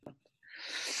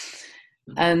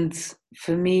And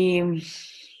for me,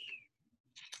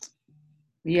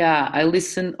 yeah, I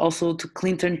listened also to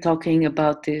Clinton talking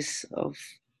about this, of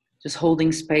just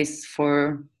holding space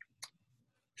for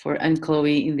Anne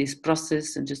Chloe in this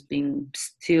process and just being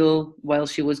still while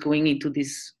she was going into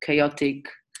this chaotic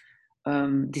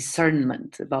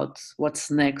discernment about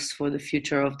what's next for the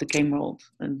future of the game world.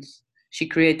 And she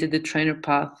created the trainer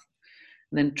path,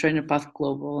 and then trainer path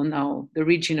global, and now the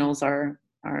regionals are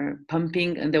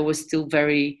pumping, and there was still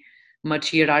very much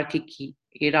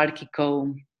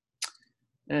hierarchical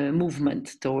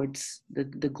movement towards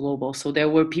the global. So there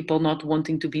were people not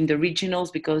wanting to be in the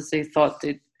regionals because they thought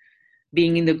that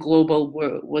being in the global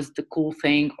was the cool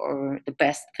thing or the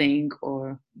best thing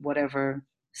or whatever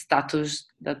status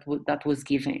that was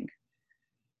giving.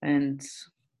 And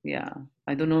yeah,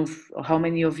 I don't know how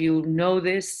many of you know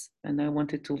this, and I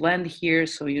wanted to land here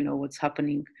so you know what's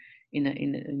happening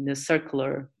in a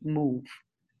circular move.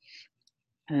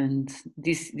 And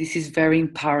this is very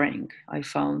empowering. I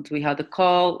found we had a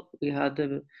call, we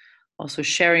had also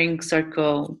sharing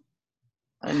circle,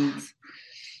 and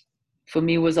for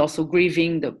me was also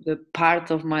grieving the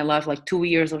part of my life, like 2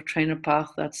 years of trainer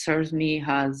path that serves me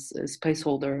as a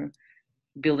spaceholder,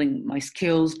 building my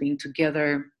skills, being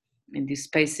together in these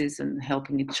spaces and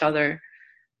helping each other,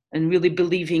 and really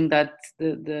believing that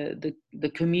the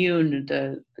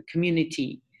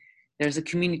community, there's a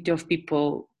community of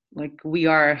people, like we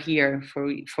are here for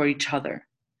each other.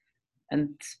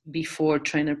 And before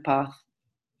trainer path,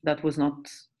 that was not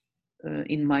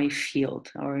in my field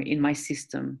or in my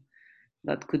system.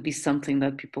 That could be something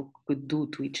that people could do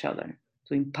to each other,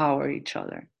 to empower each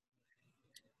other.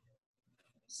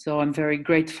 So I'm very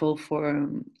grateful for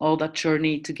all that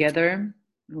journey together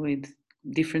with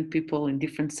different people in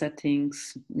different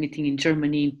settings, meeting in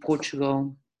Germany, in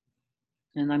Portugal.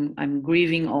 And I'm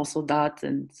grieving also that,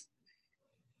 and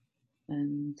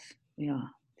yeah,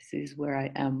 this is where I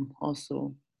am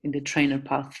also in the trainer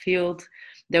path field.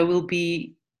 There will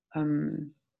be a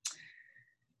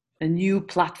new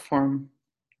platform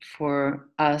for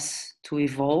us to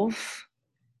evolve,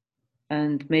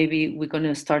 and maybe we're going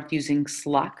to start using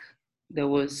Slack. There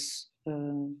was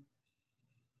a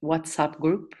WhatsApp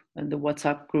group, and the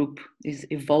WhatsApp group is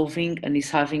evolving and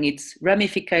is having its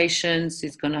ramifications.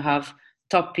 It's going to have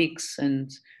topics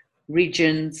and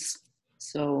regions.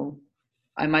 So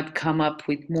I might come up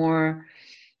with more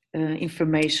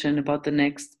information about the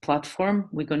next platform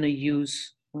we're going to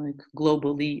use, like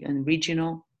globally and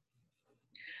regional.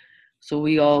 So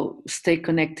we all stay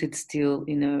connected still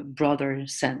in a broader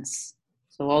sense.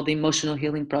 So all the emotional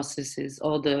healing processes,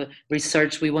 all the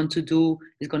research we want to do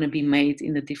is going to be made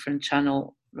in a different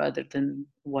channel rather than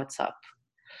WhatsApp.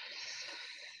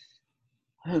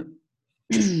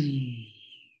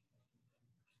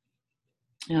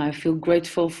 Yeah, I feel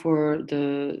grateful for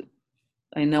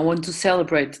and I want to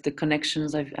celebrate the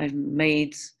connections I've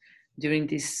made during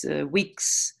these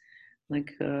weeks,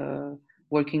 like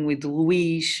working with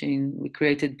Luis, and we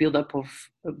created build up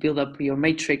your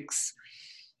matrix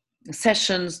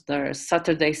sessions. There are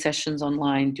Saturday sessions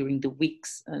online during the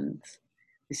weeks, and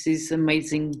this is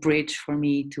amazing bridge for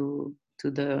me to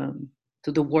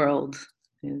the world,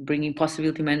 bringing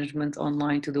possibility management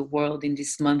online to the world in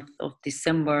this month of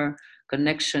December,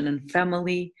 connection and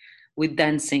family, with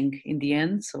dancing in the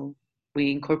end. So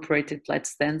we incorporated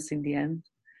Let's Dance in the end.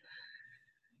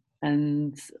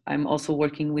 And I'm also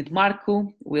working with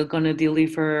Marco. We're going to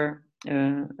deliver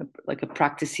like a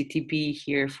practice CTB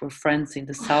here for friends in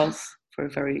the south, for a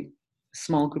very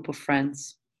small group of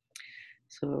friends.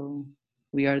 So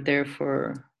we are there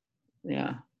for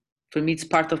me, it's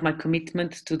part of my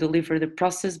commitment to deliver the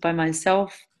process by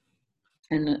myself,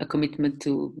 and a commitment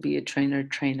to be a trainer.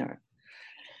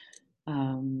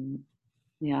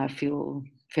 I feel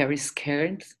very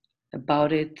scared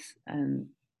about it, and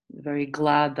very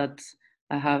glad that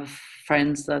I have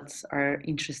friends that are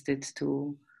interested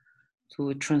to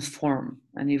transform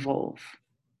and evolve,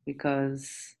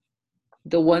 because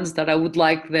the ones that I would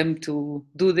like them to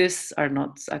do this are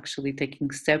not actually taking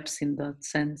steps in that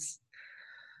sense.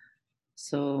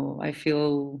 So I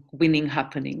feel winning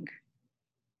happening.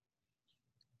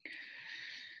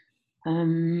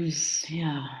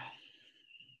 Yeah.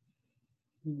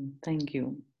 Thank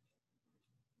you.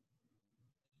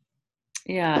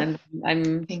 Yeah, and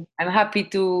I'm happy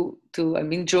to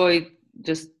I'm enjoy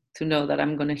just to know that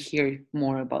I'm gonna hear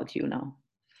more about you now,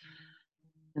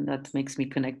 and that makes me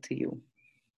connect to you.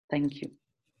 Thank you.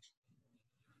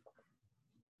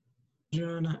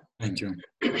 Joana, thank you.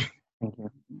 Thank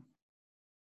you.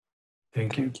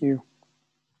 Thank you. Thank you.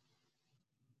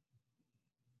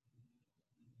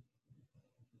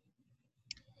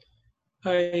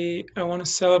 I want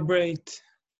to celebrate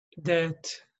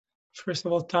that. First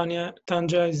of all,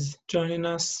 Tanja is joining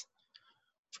us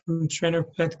from Trainer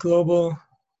Pet Global,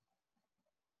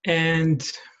 and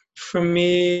for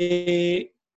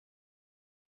me,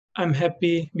 I'm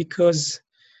happy because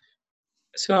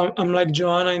I'm like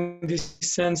Joana in this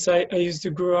sense. I used to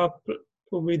grow up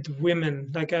with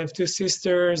women. Like I have two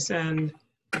sisters, and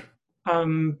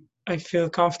I feel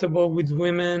comfortable with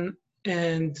women.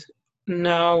 And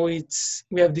now we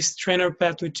have this trainer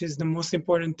pet, which is the most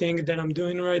important thing that I'm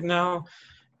doing right now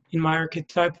in my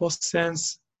archetypal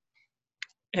sense.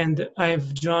 And I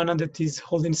have Joanna that is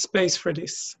holding space for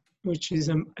this, which is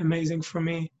amazing for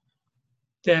me.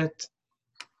 That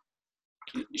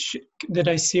that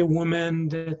I see a woman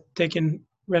that taking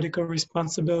radical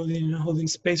responsibility and holding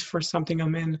space for something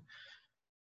I'm in.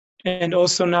 And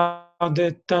also now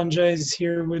that Tanja is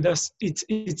here with us, it's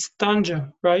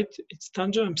Tanja, right? It's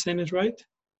Tanja. I'm saying it right?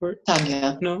 Or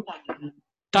Tanya. no?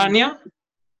 Tanya?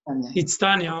 Tanya. It's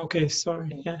Tanya. Okay,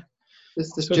 sorry. Yeah.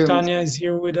 So German. Tanya is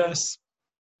here with us,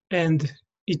 and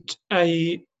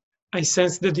I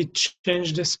sense that it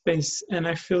changed the space, and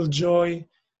I feel joy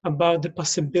about the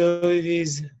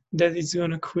possibilities that it's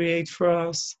going to create for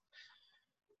us.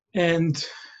 And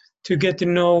to get to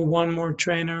know one more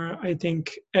trainer, I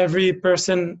think every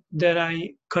person that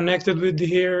I connected with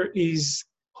here is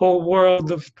whole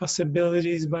world of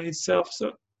possibilities by itself.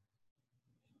 So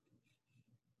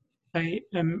I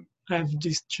have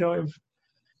this joy of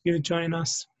you join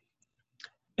us.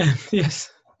 And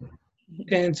yes,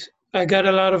 and I got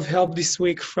a lot of help this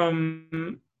week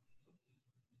from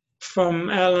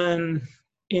Alan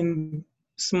in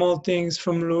small things,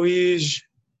 from Louise,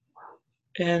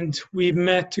 and we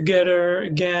met together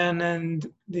again, and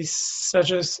this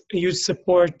such a huge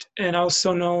support. And I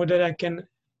also know that I can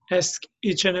ask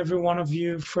each and every one of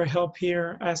you for help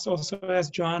here, as also as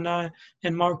Joanna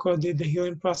and Marco did the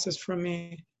healing process for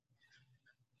me.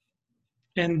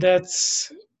 And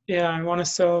that's, yeah, I want to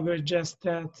celebrate just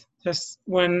that. Just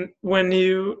when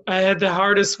I had the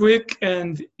hardest week,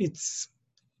 and that's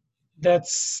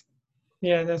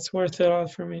worth it all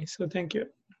for me. So thank you.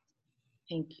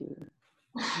 Thank you.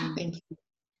 Thank you.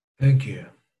 Thank you.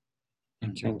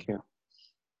 Thank you. Thank you.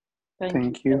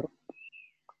 Thank you.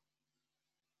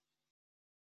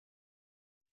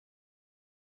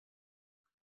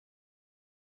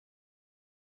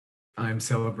 I'm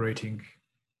celebrating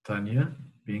Tanya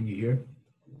being here.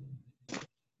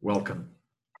 Welcome,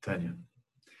 Tanya.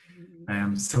 I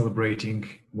am celebrating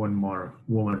one more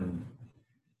woman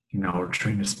in our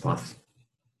trainer's path.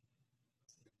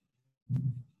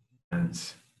 And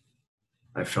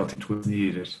I felt it was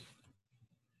needed.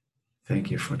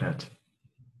 Thank you for that.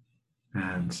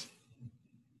 And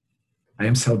I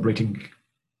am celebrating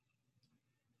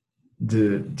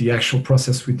the actual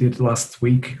process we did last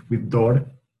week with Dor. It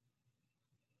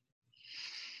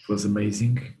was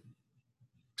amazing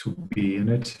to be in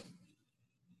it.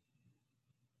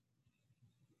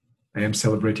 I am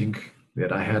celebrating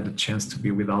that I had the chance to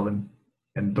be with Alan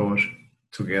and Dor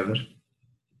together.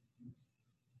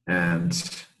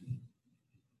 And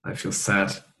I feel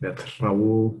sad that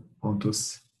Raul,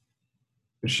 Pontus,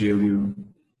 Virgilio,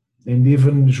 and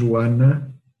even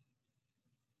Joana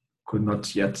could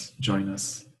not yet join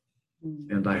us.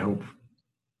 And I hope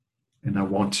and I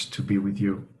want to be with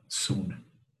you soon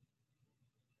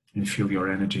and feel your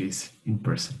energies in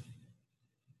person.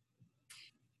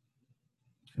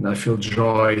 And I feel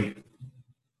joy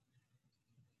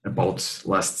about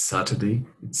last Saturday.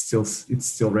 It still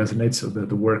resonates. So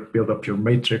the work Build Up Your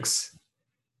Matrix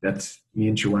that me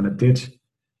and Joanna did.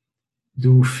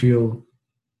 If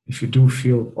you do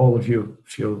feel, all of you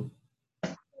feel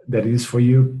that it is for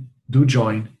you, do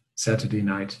join Saturday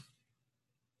night.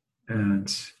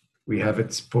 And we have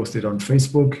it posted on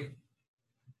Facebook.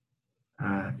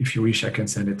 If you wish, I can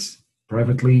send it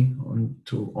privately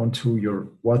onto your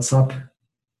WhatsApp.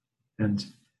 And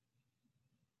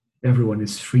everyone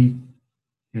is free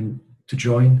and to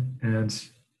join and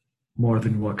more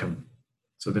than welcome,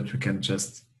 so that we can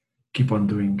just keep on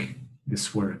doing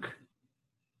this work.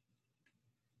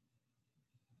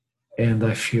 And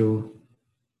I feel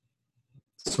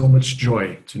so much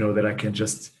joy to know that I can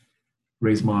just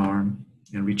raise my arm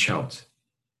and reach out.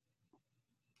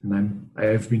 And I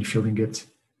have been feeling it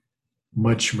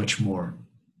much, much more.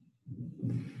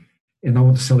 And I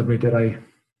want to celebrate that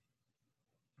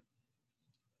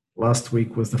last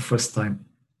week was the first time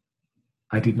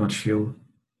I did not feel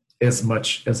as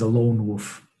much as a lone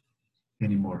wolf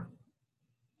anymore.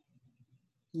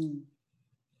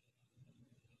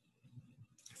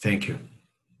 Thank you.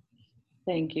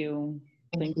 Thank you.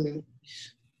 Thank you.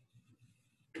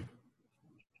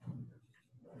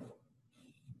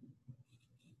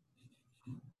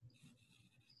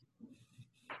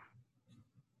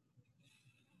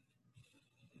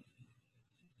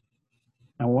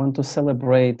 want to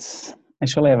celebrate.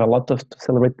 Actually, I have a lot to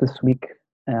celebrate this week.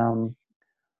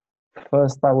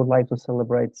 First, I would like to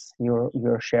celebrate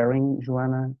your sharing,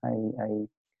 Joana.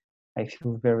 I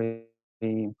feel very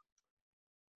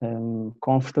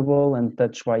comfortable and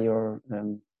touched by your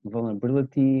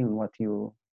vulnerability and what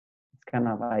you kind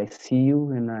of. I see you,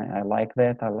 and I like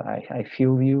that. I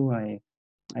feel you.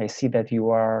 I see that you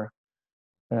are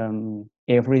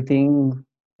everything,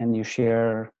 and you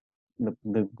share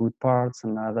the good parts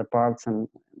and other parts, and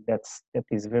that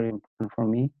is very important for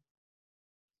me.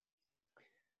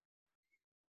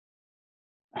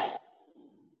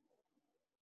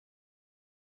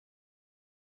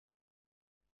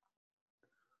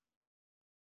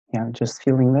 Yeah, just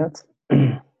feeling that.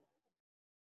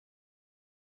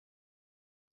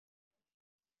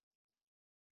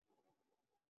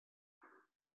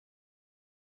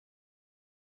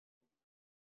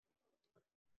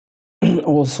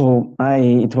 Also,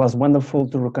 it was wonderful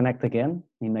to reconnect again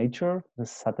in nature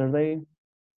this Saturday.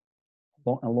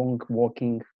 A long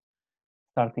walking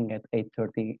starting at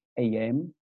 8:30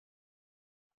 a.m.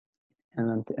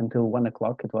 and until 1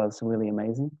 o'clock. It was really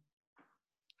amazing.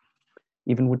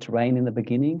 Even with rain in the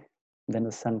beginning, then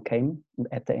the sun came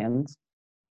at the end.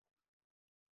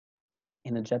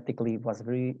 Energetically, it was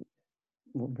very,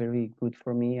 very good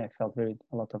for me. I felt a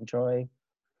lot of joy,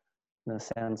 a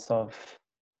sense of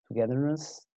togetherness.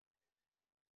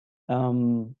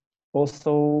 Also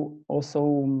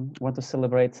want to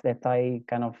celebrate that I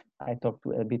talked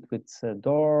a bit with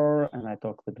Dor, and I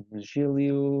talked with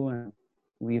Virgilio, and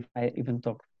I even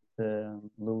talked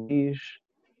with Luis.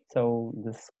 So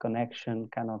this connection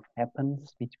kind of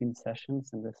happens between sessions,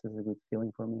 and this is a good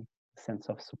feeling for me. A sense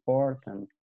of support, and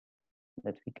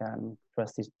that we can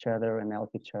trust each other and help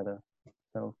each other.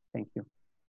 So thank you,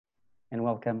 and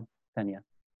welcome, Tanya.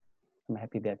 I'm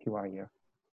happy that you are here.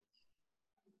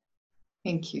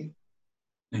 Thank you.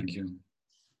 Thank you.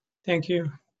 Thank you.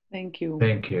 Thank you.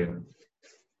 Thank you.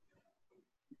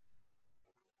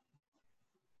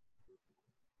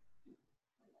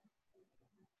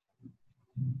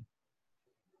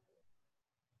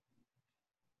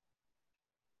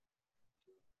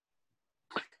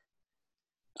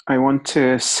 I want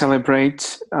to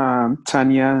celebrate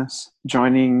Tanya's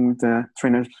joining the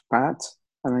Trainer's Path,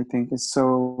 and I think it's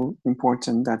so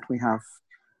important that we have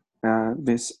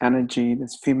this energy,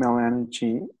 this female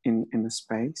energy in the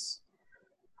space.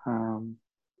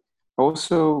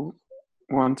 Also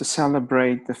want to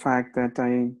celebrate the fact that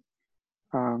I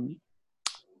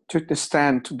took the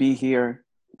stand to be here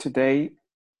today,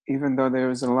 even though there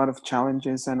was a lot of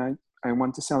challenges, and I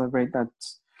want to celebrate that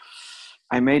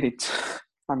I made it.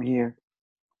 I'm here.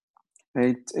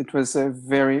 It was a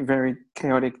very, very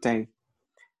chaotic day.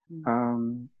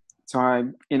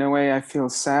 So in a way, I feel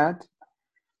sad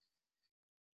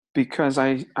because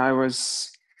I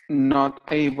was not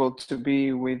able to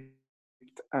be with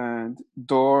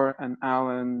Dor and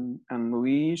Alan and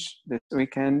Luis this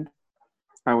weekend.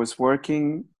 I was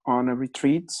working on a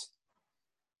retreat,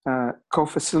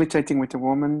 co-facilitating with a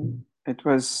woman. It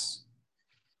was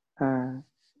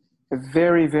a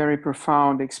very, very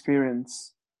profound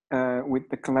experience with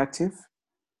the collective.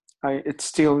 It's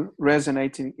still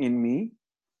resonating in me.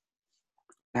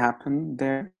 It happened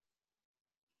there.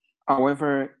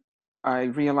 However, I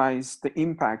realized the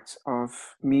impact of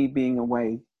me being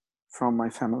away from my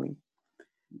family.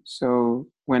 So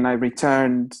when I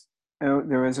returned,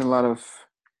 there was a lot of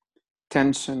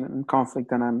tension and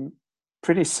conflict, and I'm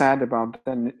pretty sad about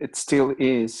that, and it still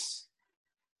is.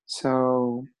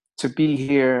 So to be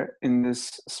here in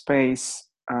this space,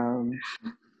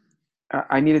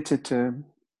 I needed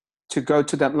to go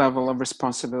to that level of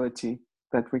responsibility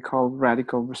that we call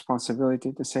radical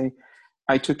responsibility, to say,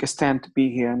 I took a stand to be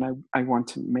here, and I want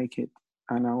to make it,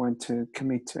 and I want to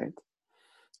commit to it.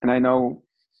 And I know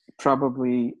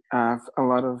probably I have a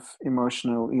lot of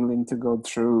emotional healing to go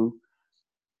through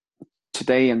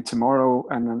today and tomorrow,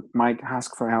 and I might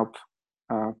ask for help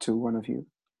to one of you.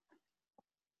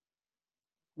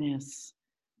 Yes.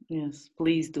 Yes,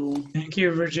 please do. Thank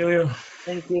you, Virgilio.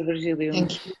 Thank you, Virgilio.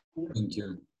 Thank you. Thank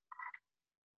you.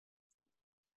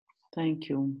 Thank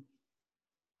you.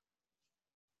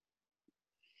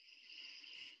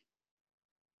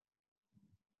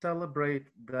 Celebrate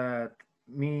that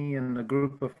me and a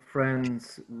group of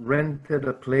friends rented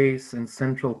a place in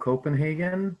central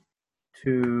Copenhagen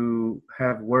to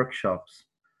have workshops.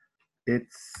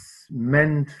 It's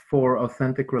meant for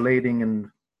authentic relating and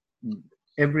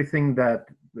everything that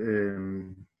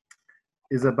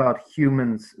is about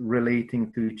humans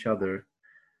relating to each other.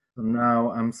 So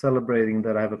now I'm celebrating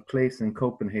that I have a place in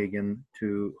Copenhagen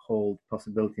to hold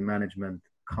possibility management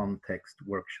context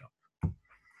workshop.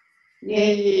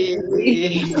 Yay!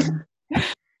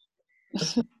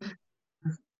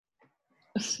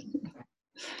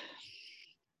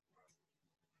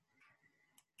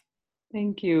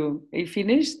 Thank you. Are you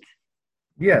finished?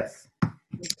 Yes.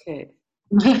 Okay.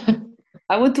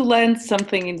 I want to land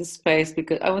something in the space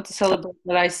because I want to celebrate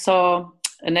that I saw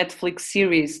a Netflix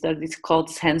series that is called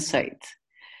Sense8.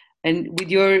 And with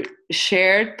your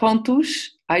shared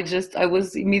Pontus, I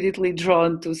was immediately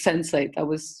drawn to Sense8. I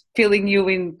was feeling you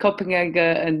in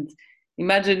Copenhagen and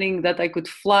imagining that I could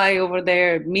fly over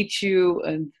there, meet you,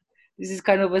 and this is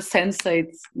kind of a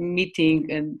Sense8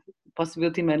 meeting and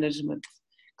possibility management.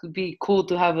 Could be cool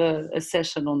to have a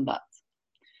session on that.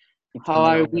 It's How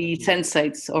are amazing. we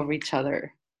Sense8s of each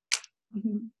other?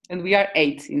 And we are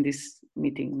 8 in this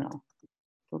meeting now.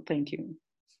 So thank you.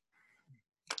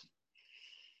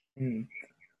 And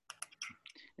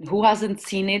who hasn't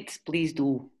seen it, please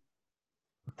do.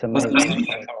 It's amazing.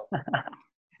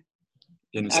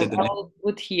 Can you say the I name? will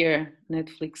put here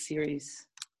Netflix series.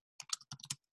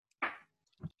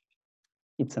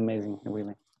 It's amazing,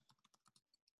 really.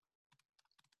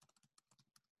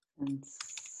 And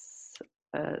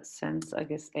Sense, I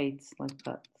guess 8, like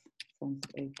that. Sense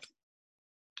 8.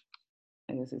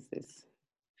 I guess it's this.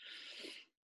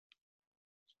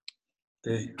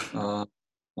 Okay, I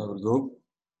will go.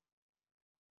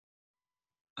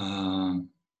 I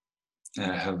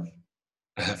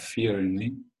have fear in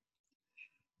me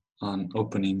on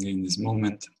opening in this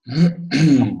moment.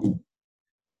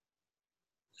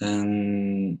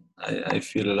 And I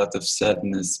feel a lot of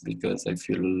sadness because I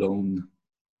feel alone.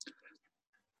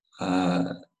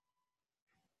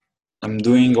 I'm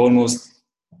doing almost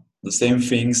the same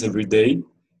things every day,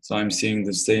 so I'm seeing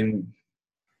the same.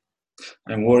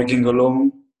 I'm working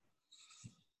alone,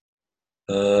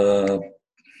 and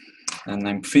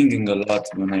I'm thinking a lot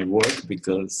when I work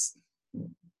because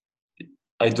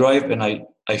I drive and I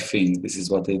think. This is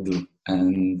what I do.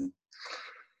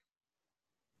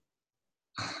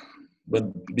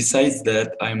 But besides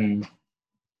that,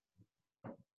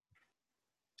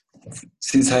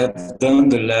 since I have done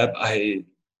the lab, I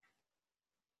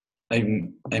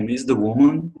miss the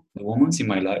women in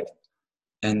my life,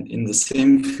 and in the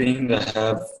same thing, I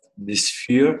have this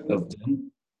fear of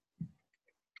them,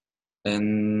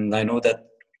 and I know that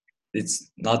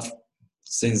it's not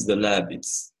since the lab;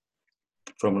 it's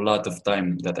from a lot of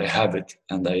time that I have it,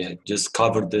 and I just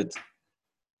covered it,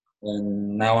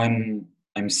 and now I'm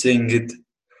seeing it,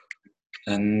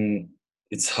 and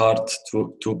it's hard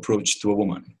to approach to a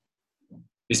woman,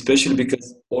 especially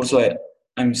because also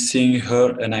I'm seeing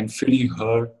her and I'm feeling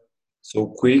her so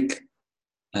quick,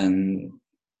 and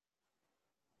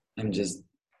I'm just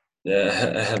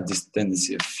I have this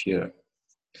tendency of fear.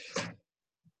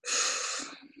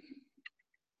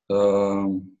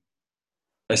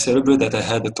 I celebrate that I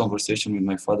had a conversation with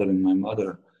my father and my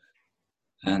mother,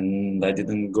 and I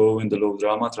didn't go in the low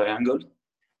drama triangle.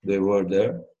 They were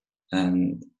there,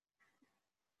 and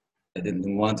I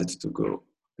didn't want it to go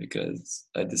because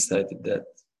I decided that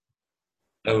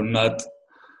I will not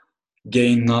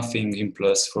gain nothing in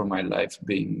plus for my life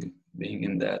being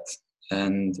in that.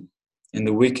 And in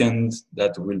the weekend,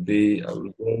 that will be, I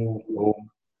will go home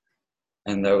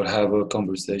and I will have a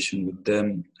conversation with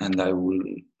them, and I will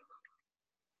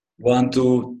want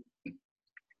to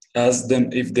ask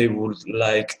them if they would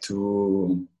like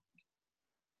to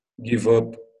give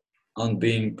up on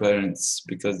being parents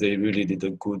because they really did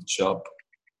a good job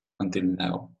until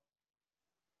now.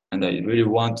 And I really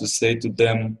want to say to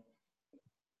them,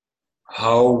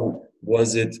 how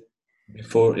was it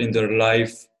before in their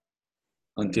life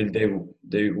until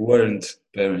they weren't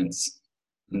parents?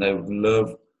 And I would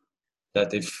love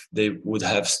that if they would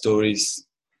have stories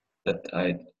that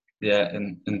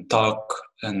and talk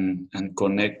and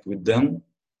connect with them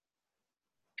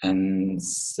and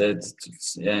say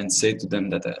to them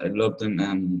that I love them,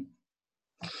 and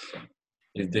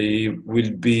if they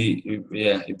will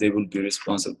be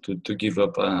responsible to give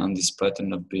up on this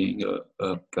pattern of being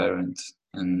a parent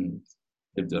and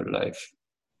live their life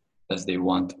as they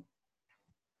want.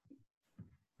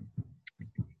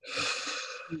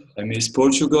 I miss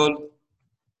Portugal.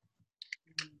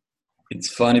 It's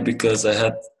funny because I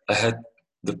had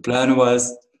the plan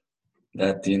was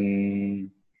that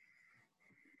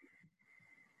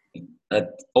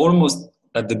almost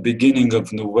at the beginning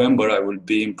of November I will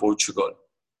be in Portugal.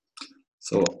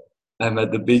 So I'm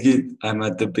at the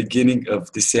beginning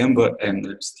of December and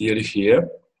I'm still here.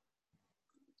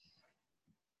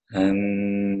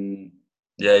 And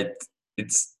yeah,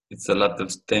 it's a lot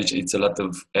of tension, it's a lot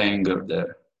of anger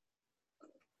there.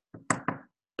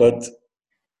 But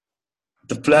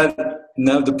the plan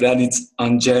is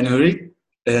on January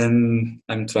And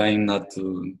I'm trying not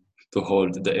to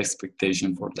hold the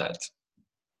expectation for that,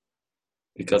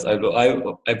 because I've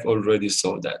already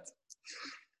saw that.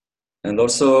 And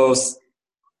also,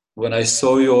 when I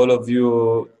saw you, all of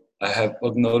you, I have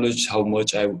acknowledged how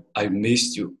much I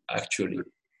missed you, actually.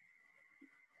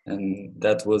 And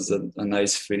that was a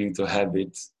nice feeling to have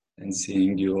it, and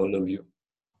seeing you, all of you.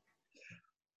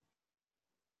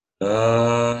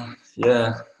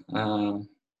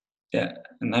 Yeah,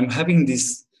 and I'm having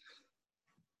this,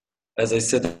 as I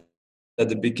said at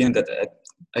the beginning, that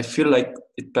I feel like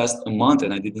it passed a month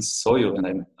and I didn't saw you,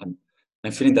 and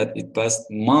I'm feeling that it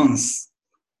passed months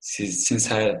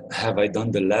since I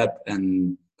done the lab,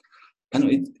 and I know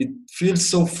it feels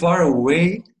so far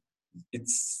away.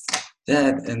 It's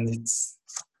that, and it's,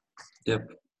 yep.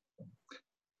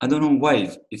 I don't know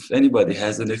why. If anybody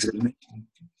has an explanation,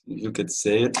 you could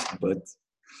say it, but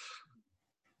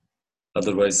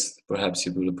otherwise, perhaps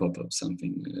you will pop up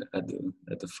something at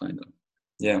the final.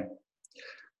 Yeah.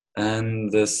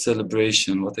 And the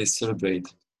celebration, what I celebrate.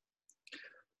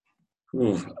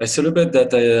 I celebrate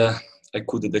that I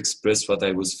couldn't express what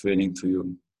I was feeling to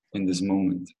you in this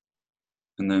moment,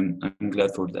 and I'm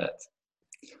glad for that.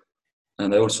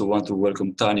 And I also want to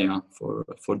welcome Tanya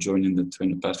for joining the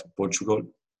Trainer Path for Portugal.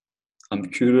 I'm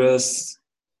curious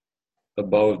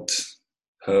about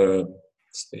her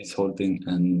space holding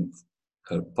and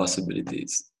her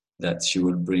possibilities that she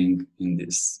will bring in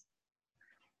this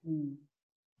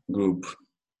group.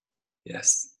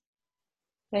 Yes.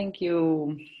 Thank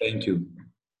you. Thank you.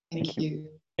 Thank you.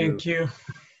 Thank you.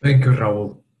 Thank you,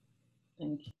 Raul.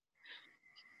 Thank you.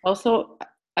 Also,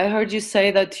 I heard you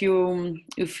say that you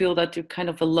feel that you're kind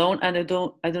of alone, and I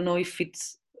don't know if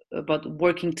it's about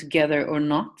working together or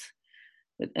not.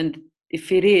 And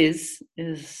if it is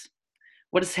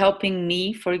what is helping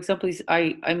me, for example, is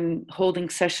I'm holding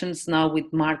sessions now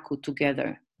with Marco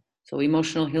together, so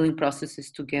emotional healing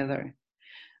processes together,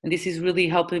 and this is really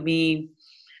helping me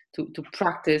to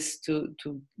practice, to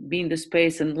be in the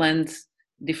space and lend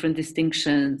different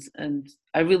distinctions, and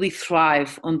I really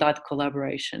thrive on that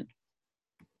collaboration.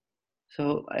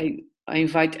 So I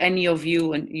invite any of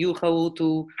you, and you, Raul,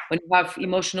 to, when you have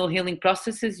emotional healing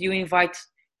processes, you invite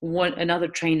another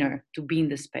trainer to be in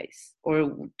the space,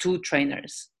 or two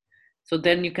trainers. So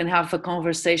then you can have a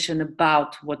conversation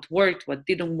about what worked, what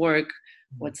didn't work,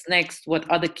 what's next, what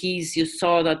other keys you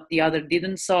saw that the other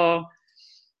didn't saw.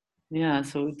 Yeah,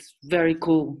 so it's very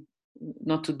cool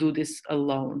not to do this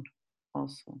alone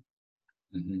also.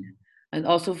 Mm-hmm. And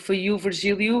also for you,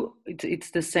 Virgilio, it's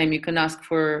the same. You can ask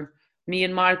for me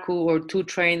and Marco, or two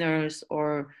trainers,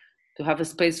 or to have a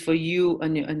space for you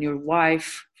and your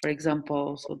wife, for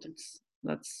example. So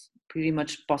that's pretty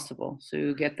much possible. So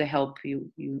you get the help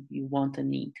you want and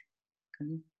need.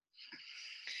 Okay.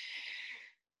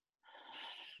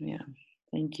 Yeah,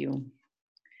 thank you.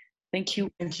 Thank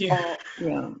you. Thank you.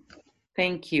 Yeah,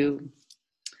 thank you.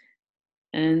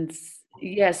 And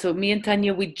yeah, so me and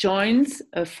Tanya, we joined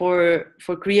for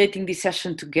creating this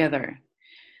session together.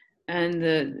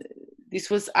 And this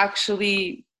was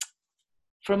actually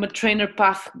from a Trainer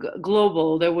Path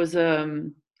Global. There was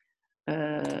an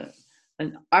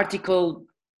article,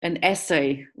 an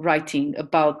essay writing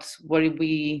about what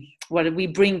we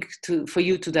bring for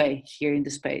you today here in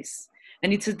the space.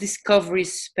 And it's a discovery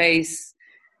space,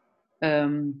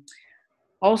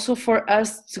 also for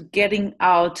us to getting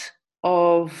out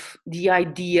of the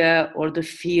idea or the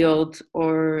field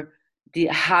or the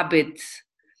habit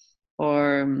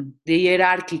or the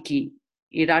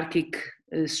hierarchic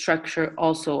structure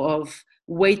also of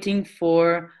waiting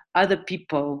for other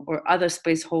people or other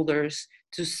space holders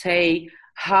to say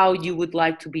how you would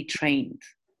like to be trained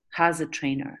as a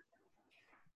trainer.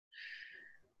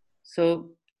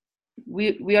 So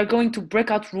we are going to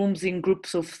breakout rooms in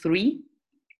groups of 3,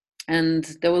 and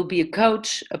there will be a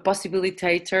coach, a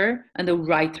possibilitator, and a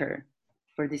writer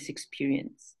for this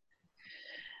experience.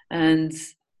 And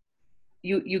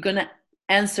you're going to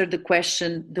answer the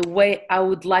question, the way I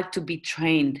would like to be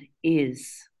trained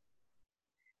is.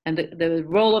 And the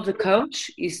role of the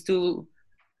coach is to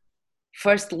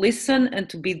first listen and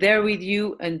to be there with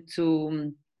you, and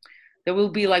there will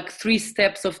be like 3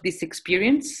 steps of this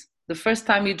experience. The first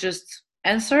time you just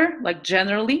answer, like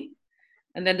generally.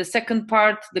 And then the second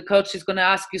part, the coach is going to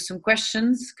ask you some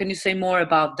questions. Can you say more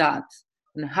about that?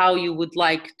 And how you would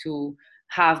like to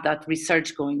have that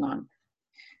research going on?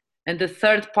 And the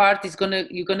third part is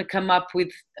you're going to come up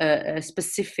with a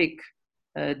specific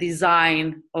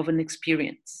design of an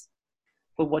experience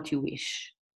for what you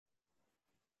wish.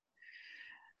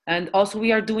 And also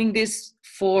we are doing this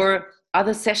for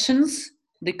other sessions.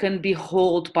 They can be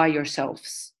held by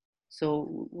yourselves.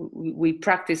 So we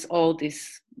practice all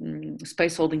this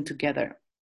space holding together.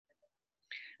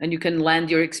 And you can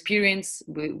land your experience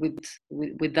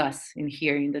with us in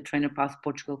here in the Trainer Path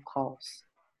Portugal calls.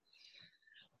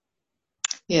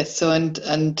 Yes, so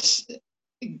and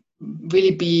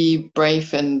really be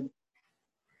brave and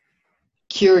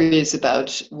curious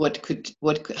about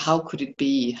how could it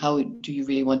be? How do you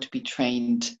really want to be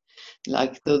trained?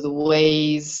 Like the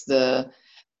ways, the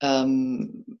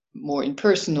more in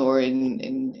person or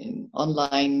in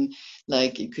online.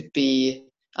 Like it could be.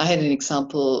 I had an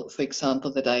example, for example,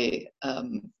 that I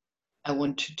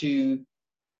want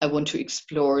to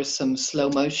explore some slow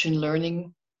motion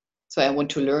learning. So I want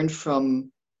to learn from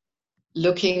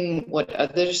looking what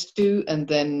others do and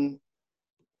then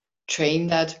train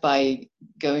that by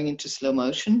going into slow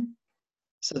motion.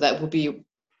 So that would be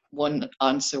one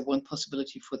answer, one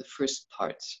possibility for the first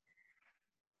part.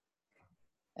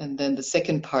 And then the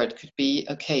second part could be,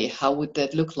 okay, how would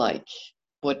that look like?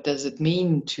 What does it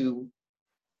mean to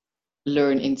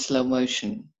learn in slow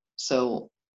motion? So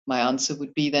my answer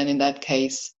would be then in that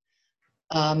case,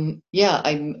 I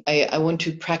want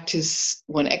to practice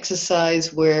one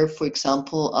exercise where, for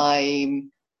example,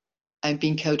 I'm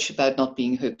being coached about not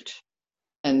being hooked.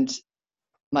 And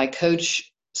my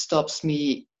coach stops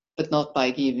me, but not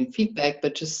by giving feedback,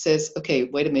 but just says, okay,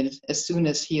 wait a minute. As soon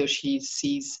as he or she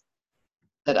sees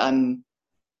that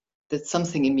that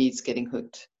something in me is getting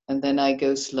hooked, and then I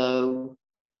go slow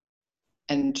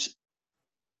and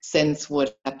sense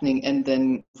what's happening and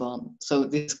then move on. So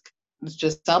this is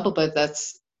just a sample, but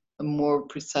that's a more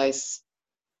precise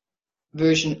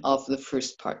version of the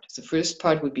first part. The first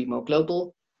part would be more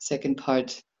global. Second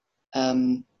part,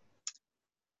 for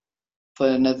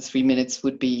another 3 minutes,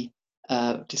 would be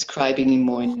describing in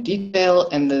more in detail.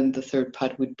 And then the third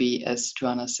part would be, as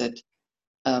Joana said,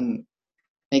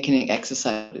 making an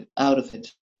exercise out of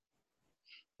it,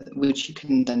 which you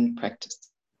can then practice.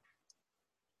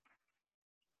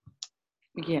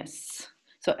 Yes.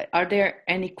 So are there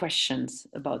any questions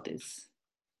about this?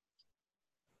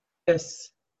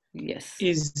 Yes.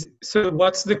 Yes. So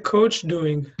what's the coach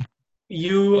doing?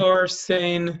 You are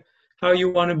saying how you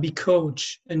want to be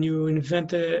coach, and you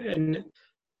invent an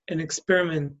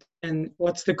experiment. And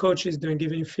what's the coach is doing?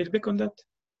 Giving you feedback on that?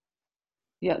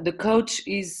 Yeah, the coach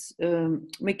is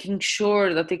making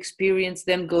sure that the experience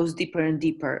then goes deeper and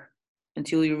deeper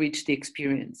until you reach the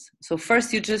experience. So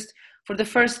first for the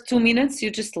first 2 minutes, you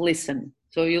just listen.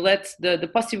 So you let the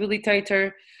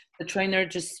possibilitator, the trainer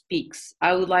just speaks.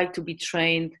 I would like to be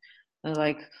trained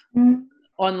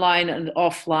online and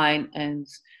offline and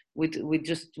with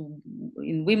just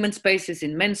in women's spaces,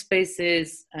 in men's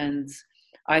spaces. And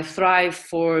I thrive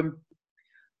for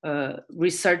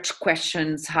research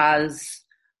questions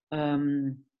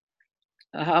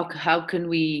how can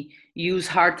we use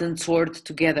heart and sword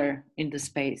together in the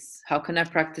space? How can I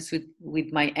practice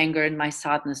with my anger and my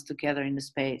sadness together in the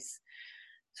space?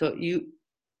 So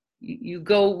you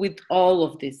go with all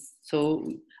of this.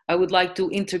 So I would like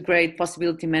to integrate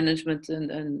possibility management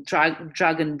and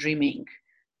dragon dreaming.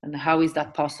 And how is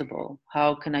that possible?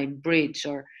 How can I bridge?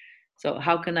 So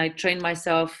how can I train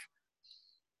myself?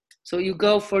 So you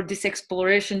go for this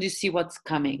exploration, you see what's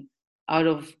coming out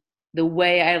of the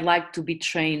way I like to be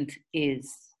trained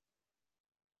is.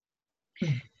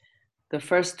 The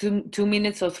first two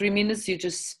minutes or 3 minutes, you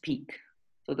just speak.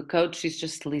 So the coach is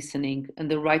just listening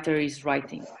and the writer is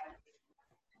writing.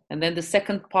 And then the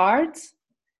second part,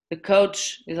 the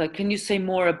coach is like, can you say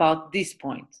more about this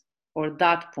point or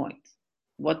that point?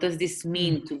 What does this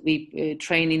mean to be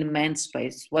trained in a man's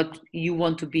space? What you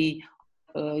want to be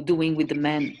doing with the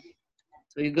men?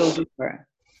 So you go deeper.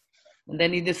 And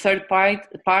then in the third part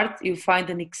you find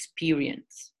an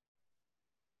experience.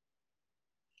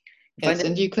 Yes,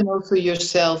 and you can also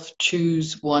yourself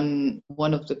choose one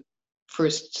of the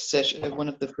first session, one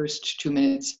of the first 2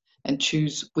 minutes, and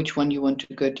choose which one you want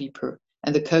to go deeper.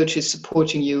 And the coach is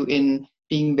supporting you in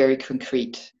being very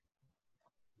concrete,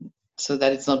 so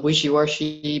that it's not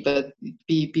wishy-washy, but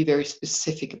be very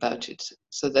specific about it,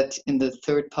 so that in the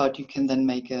third part you can then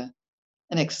make an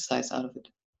exercise out of it.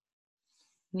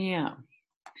 Yeah.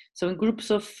 So in groups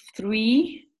of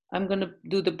 3, I'm going to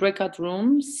do the breakout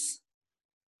rooms.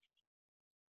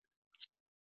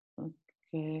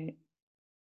 Okay.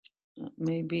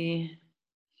 Maybe.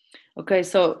 Okay,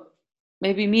 so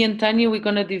maybe me and Tanya, we're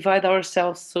going to divide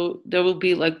ourselves. So there will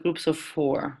be like groups of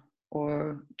 4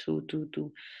 or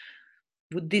 2.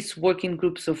 Would this work in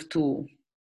groups of 2?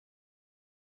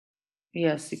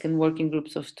 Yes, you can work in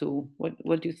groups of 2.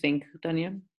 What do you think,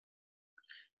 Tanya?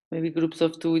 Maybe groups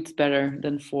of 2, it's better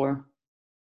than 4.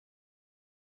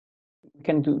 We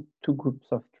can do 2 groups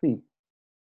of 3.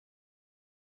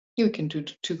 You can do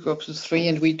two groups of 3,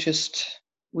 and we just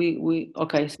we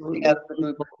okay. So we, out of the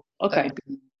group. That okay. would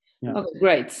be- Yeah. Okay,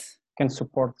 great. Can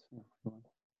support.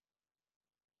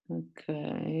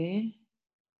 Okay.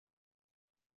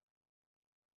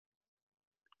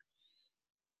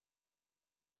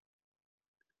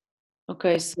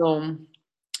 Okay, so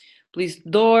please,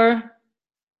 Dor,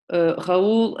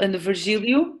 Raul, and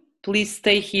Virgilio, please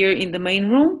stay here in the main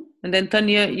room. And then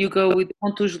Tanya, you go with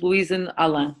Pontus, Luis, and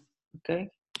Alain. Okay.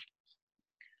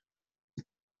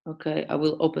 Okay, I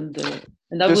will open the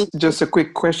and I will Just a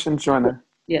quick question, Joanna,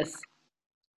 yes.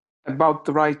 about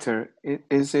the writer.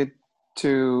 Is it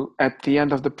to, at the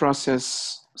end of the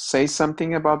process, say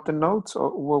something about the notes, or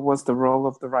what was the role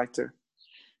of the writer?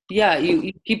 Yeah,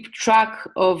 you keep track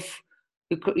of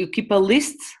you keep a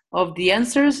list of the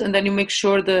answers, and then you make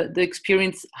sure the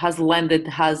experience has landed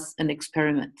as an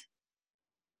experiment.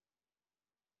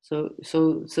 So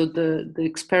the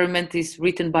experiment is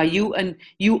written by you, and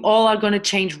you all are going to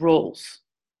change roles.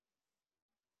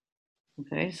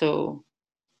 Okay, so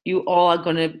you all are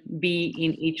going to be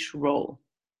in each role.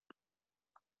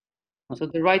 So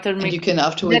the writer And makes. you can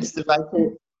afterwards, the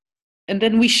writer And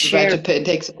then we share.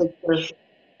 takes a picture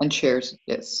and shares.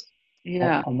 Yes.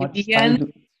 Yeah. How In much the time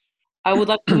end, I would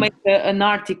like to make an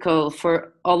article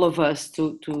for all of us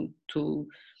to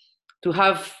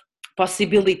have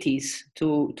possibilities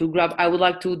to grab. I would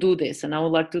like to do this and I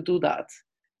would like to do that.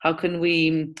 How can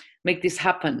we make this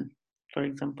happen, for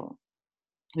example?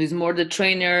 Who's more the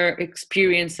trainer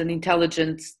experience and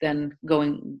intelligence than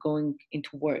going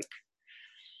into work.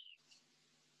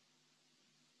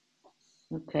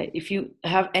 Okay, if you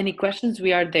have any questions,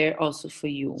 we are there also for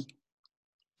you.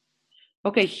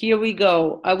 Okay, here we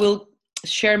go. I will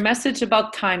share a message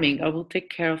about timing. I will take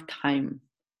care of time.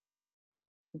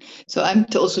 So I'm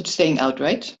also staying out,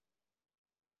 right?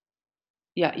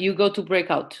 Yeah, you go to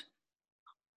breakout.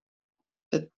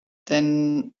 But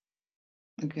then,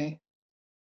 okay.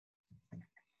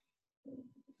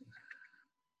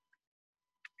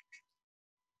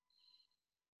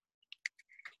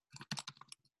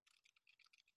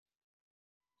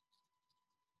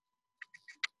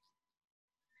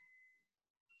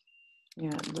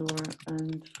 Yeah, Dora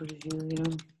and Virgilia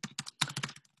to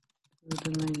the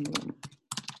main room.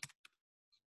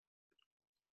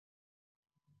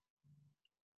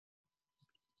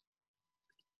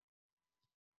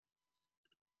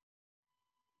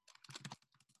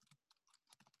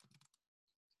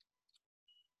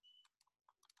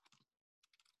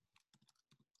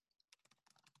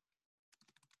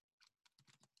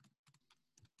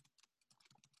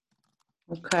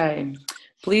 Okay,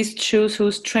 please choose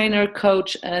who's trainer,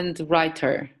 coach, and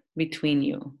writer between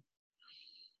you.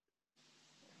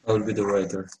 I will be the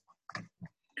writer.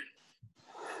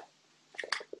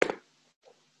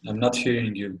 I'm not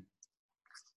hearing you.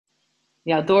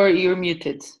 Yeah, Dora, you're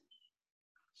muted.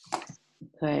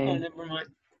 Okay. Oh, never mind.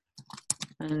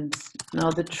 And now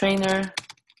the trainer.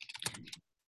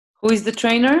 Who is the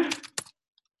trainer?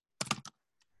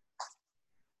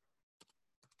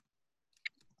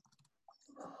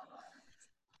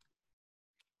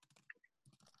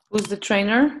 Who's the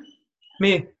trainer?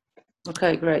 Me.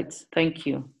 Okay, great. Thank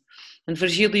you. And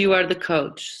Virgilio, you are the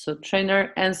coach. So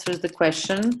trainer answers the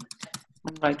question.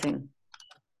 I'm writing.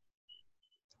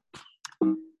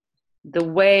 The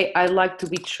way I like to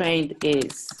be trained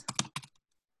is.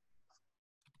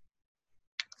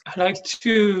 I like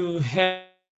to have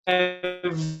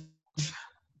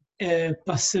a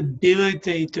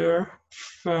possibilitator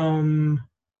from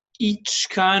each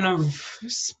kind of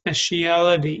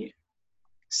speciality.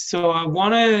 So I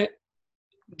want to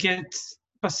get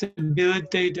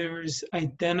possibilitators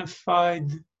identified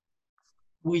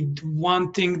with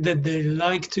one thing that they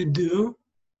like to do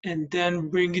and then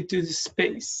bring it to the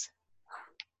space.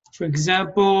 For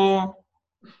example,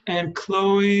 and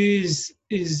Chloe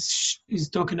is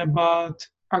talking about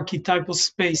archetypal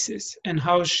spaces and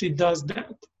how she does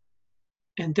that.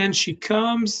 And then she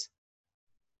comes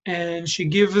and she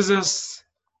gives us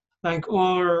like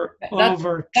all of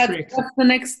her tricks. That's the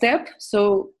next step.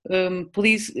 So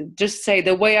please just say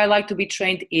the way I like to be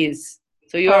trained is.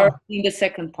 So you're in the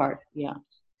second part. Yeah.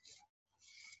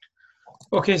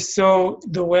 Okay, so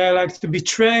the way I like to be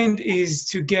trained is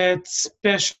to get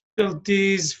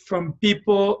specialties from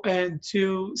people and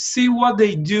to see what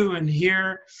they do and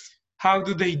hear how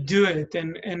do they do it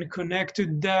and connect to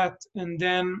that, and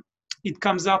then it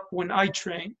comes up when I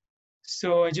train.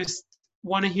 So I just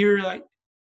want to hear like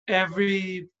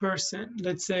every person.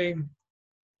 Let's say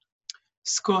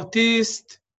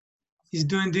Scottist is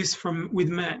doing this with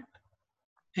men,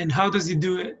 and how does he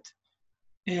do it?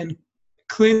 And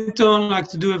Clinton likes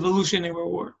to do evolutionary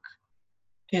work.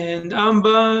 and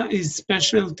Amba is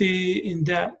specialty in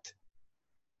that.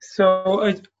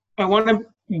 So I want to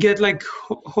get like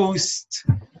host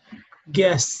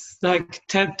guests, like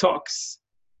TED Talks,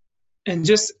 and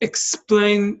just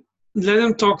explain, let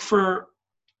them talk for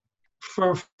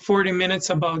 40 minutes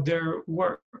about their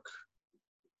work.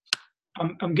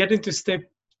 I'm getting to step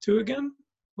 2 again.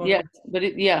 Yes, but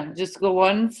just go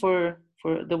on for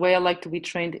the way I like to be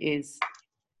trained is.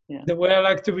 Yeah. The way I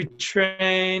like to be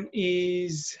trained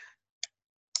is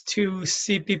to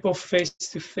see people face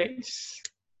to face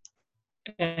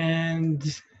and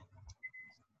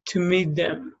to meet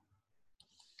them,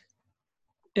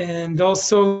 and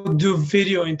also do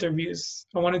video interviews.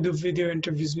 I want to do video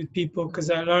interviews with people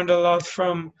because I learned a lot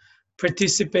from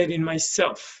participating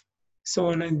myself. So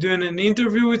when I'm doing an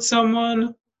interview with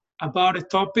someone about a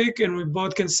topic and we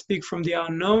both can speak from the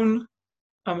unknown,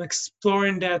 I'm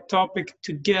exploring that topic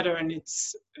together, and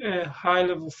it's a high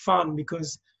level fun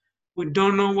because we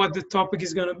don't know what the topic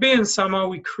is going to be, and somehow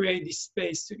we create this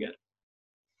space together.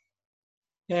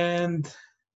 And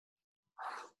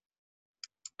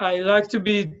I like to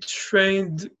be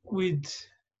trained with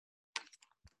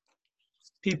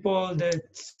people that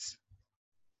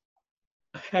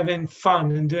having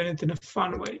fun and doing it in a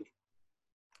fun way.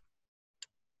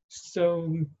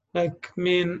 So like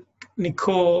me and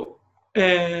Nicole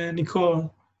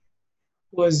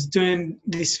was doing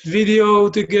this video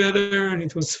together, and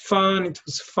it was fun, it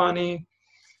was funny.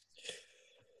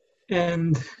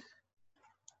 And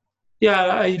yeah,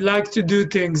 I like to do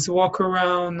things, walk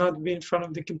around, not be in front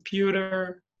of the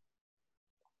computer.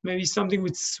 Maybe something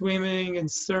with swimming and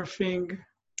surfing.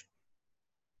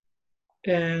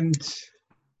 And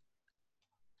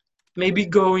maybe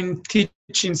going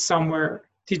teaching somewhere,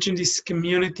 teaching this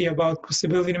community about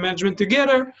possibility management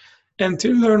together, and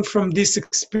to learn from this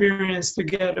experience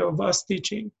together of us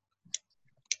teaching.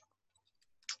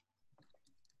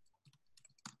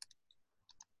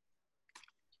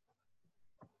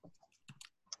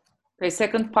 Okay,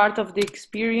 second part of the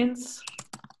experience.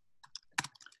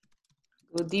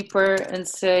 Go deeper and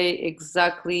say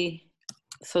exactly,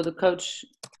 so the coach.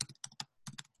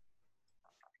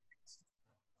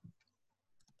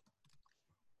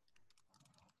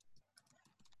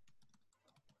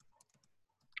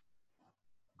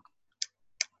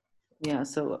 Yeah,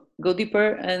 so go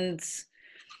deeper and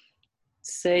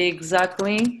say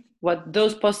exactly what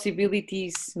those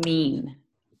possibilities mean.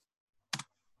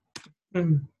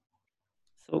 Mm.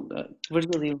 So,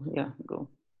 Virgilio, go.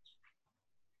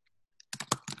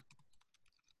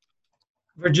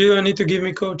 Virgilio, I need to give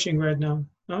me coaching right now.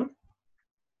 Huh?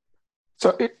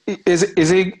 So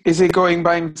is he going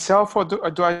by himself, or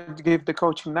do I give the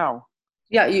coaching now?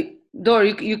 Yeah,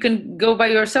 you can go by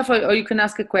yourself, or you can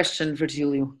ask a question,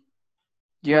 Virgilio.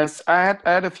 Yes, I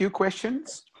had a few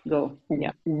questions. Go.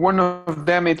 Yeah. One of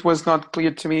them, it was not clear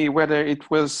to me whether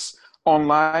it was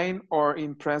online or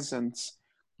in presence.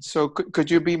 So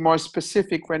could you be more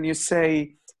specific when you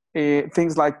say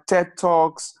things like TED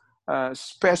Talks,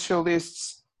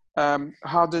 specialists?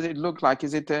 How did it look like?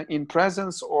 Is it in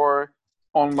presence or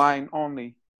online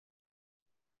only?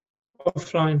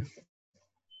 Offline.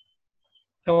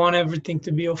 I want everything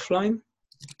to be offline.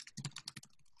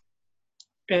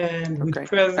 And with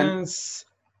presence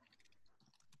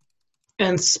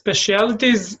and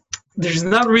specialties, there's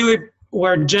not really,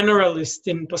 we're generalists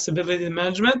in possibility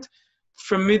management.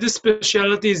 For me, the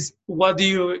specialty is, what do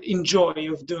you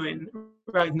enjoy of doing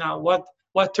right now?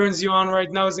 What turns you on right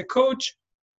now as a coach?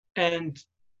 And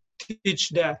teach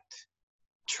that.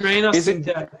 Train us in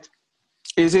that.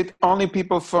 Is it only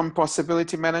people from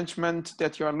possibility management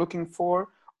that you are looking for,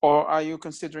 or are you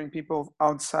considering people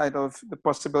outside of the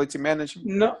possibility management?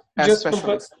 No,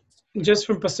 just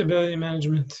from possibility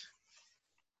management.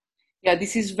 Yeah,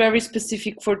 this is very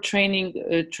specific for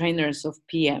training trainers of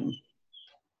PM.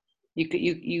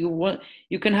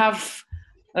 You can have,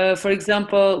 for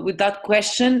example, with that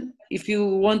question, if you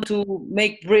want to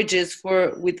make bridges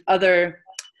with other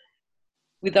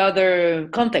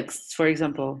contexts, for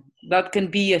example, that can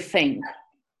be a thing.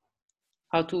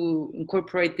 How to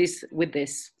incorporate this with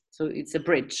this, so it's a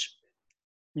bridge.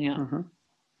 Yeah. Mm-hmm.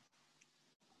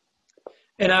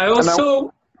 And I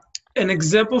also, an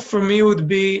example for me would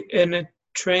be, a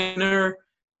trainer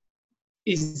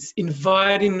is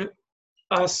inviting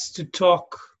us to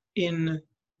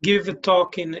give a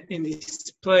talk in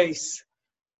this place,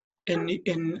 and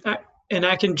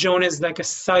I can join as like a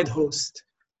side host,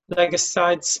 like a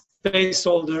side space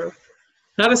holder,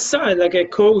 not a side, like a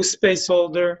co-space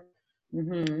holder.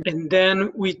 Mm-hmm. And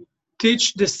then we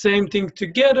teach the same thing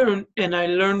together, and I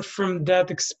learn from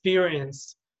that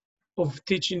experience of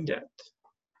teaching that.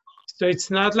 So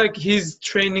it's not like he's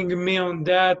training me on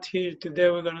that. Here today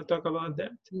we're going to talk about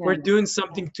that. Yeah. We're doing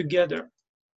something together.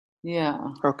 Yeah.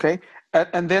 Okay,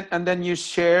 and then you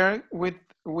share with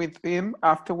him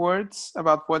afterwards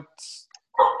about what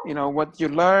you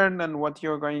learn and what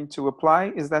you're going to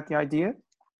apply. Is that the idea?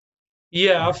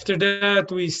 Yeah, after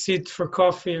that we sit for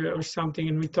coffee or something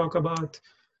and we talk about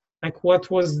like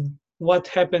what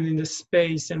happened in the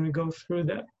space, and we go through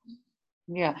that.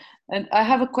 Yeah, and I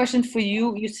have a question for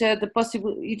you. You said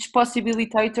each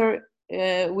possibilitator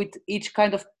with each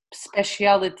kind of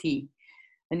speciality,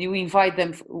 and you invite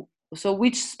them. So,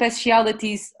 which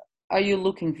specialities are you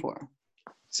looking for?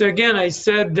 So again, I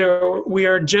said we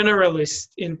are generalists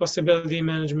in possibility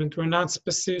management. We're not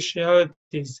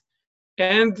specialities,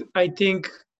 and I think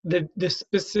that the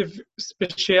specific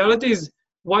speciality is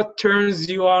what turns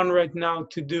you on right now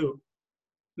to do.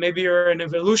 Maybe you're an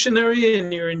evolutionary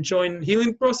and you're enjoying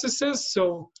healing processes,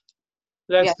 so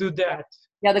let's do that.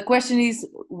 Yeah, the question is,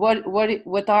 what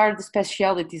are the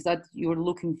specialities that you're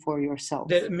looking for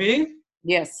yourself? Me?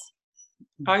 Yes.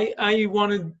 I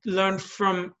want to learn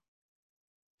from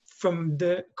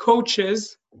the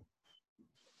coaches,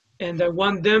 and I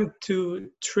want them to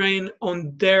train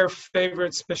on their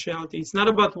favorite specialty. It's not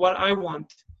about what I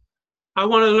want. I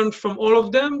want to learn from all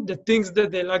of them the things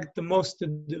that they like the most to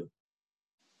do.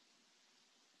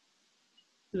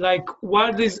 Like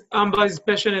what is Amba is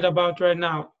passionate about right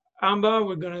now. Amba,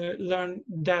 we're going to learn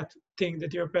that thing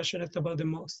that you're passionate about the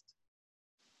most.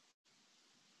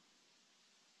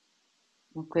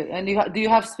 Okay, and do you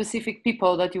have specific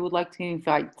people that you would like to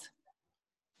invite?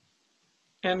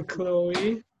 And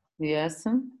Chloe. Yes.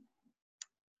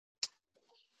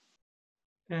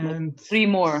 And 3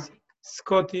 more.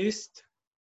 Scott East.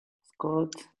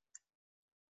 Scott.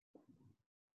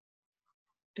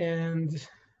 And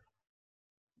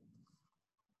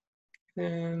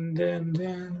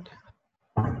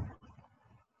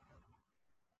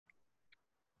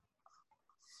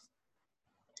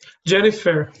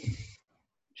Jennifer.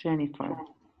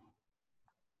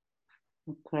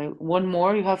 Okay, 1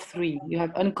 more. You have 3. You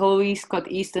have Chloe,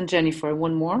 Scott East, and Jennifer.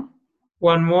 1 more.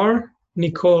 1 more.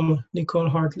 Nicole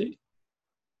Hartley.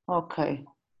 Okay,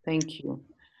 thank you.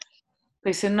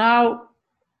 Okay, so now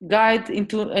guide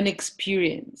into an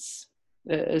experience,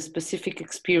 a specific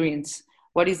experience.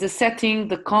 What is the setting,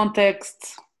 the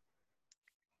context?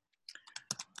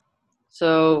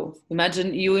 So imagine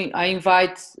I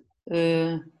invite,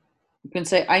 you can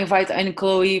say, I invite Anne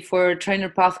Chloe for a trainer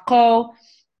path call,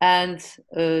 and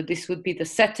this would be the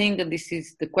setting, and this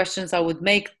is the questions I would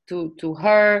make to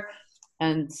her,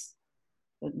 and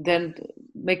then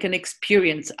make an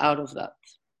experience out of that.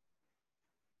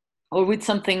 Or with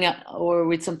something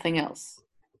else,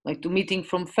 like to meeting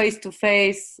from face to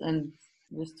face, and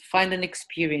just find an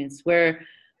experience where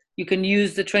you can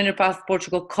use the Trainer Path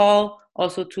Portugal call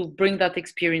also to bring that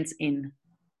experience in.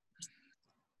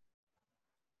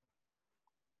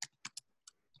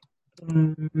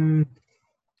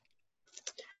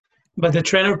 But the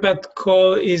Trainer Path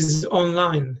call is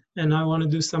online, and I want to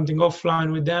do something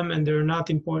offline with them, and they're not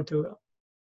in Portugal.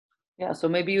 Yeah, so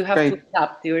maybe you have to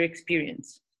adapt your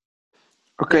experience.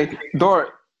 Okay,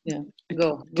 Dor. Yeah,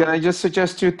 go. Can I just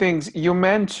suggest 2 things? You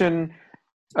mentioned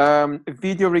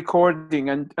video recording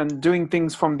and doing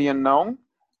things from the unknown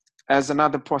as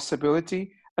another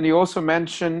possibility, and you also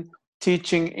mentioned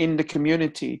teaching in the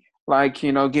community, like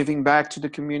giving back to the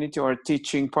community or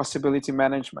teaching possibility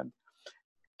management.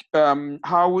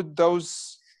 How would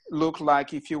those look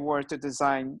like if you were to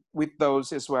design with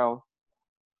those as well?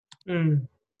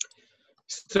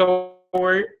 So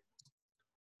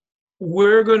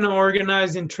we're going to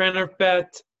organize in Trainer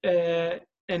Path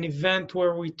an event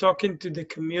where we're talking to the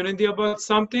community about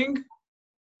something,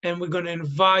 and we're going to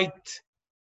invite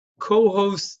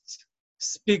co-host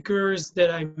speakers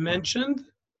that I mentioned,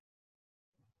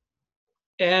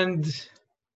 and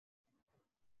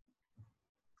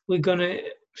we're going to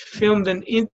film an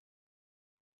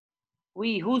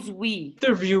Who's we?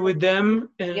 Interview with them,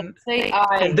 and say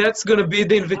I. And that's going to be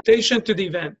the invitation to the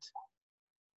event.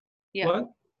 Yeah.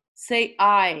 What? Say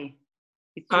I.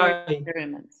 It's your I.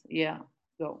 experiment. Yeah,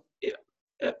 go. Yeah.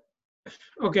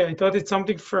 Okay, I thought it's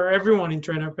something for everyone in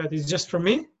Trainer Path. It's just for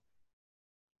me?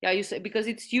 Yeah, you say, because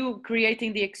it's you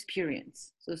creating the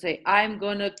experience. So say, I'm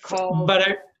gonna call. But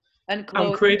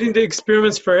I'm creating the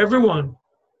experiments for everyone.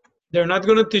 They're not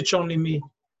gonna teach only me.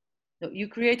 No, you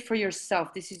create for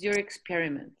yourself. This is your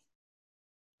experiment.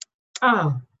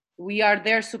 Ah. We are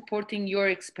there supporting your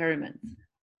experiment.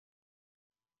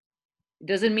 It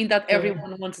doesn't mean that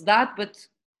everyone wants that, but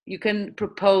you can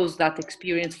propose that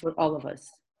experience for all of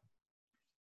us.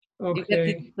 Okay. You get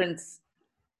the difference.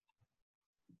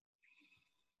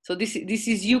 So this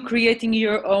is you creating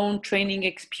your own training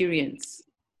experience.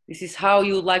 This is how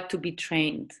you like to be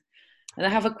trained. And I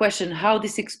have a question: how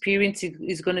this experience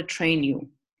is going to train you?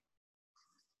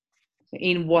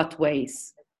 In what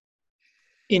ways?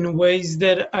 In ways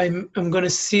that I'm gonna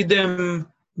see them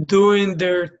doing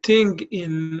their thing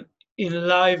in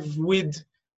live with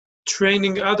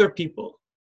training other people.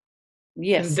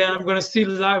 Yes. And then I'm gonna see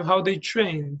live how they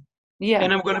train. Yeah.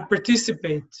 And I'm gonna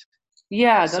participate.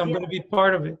 Yeah. So I'm gonna be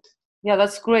part of it. Yeah,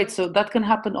 that's great. So that can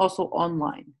happen also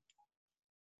online.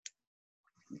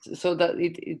 So that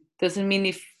it doesn't mean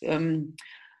if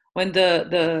when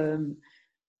the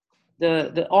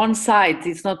on-site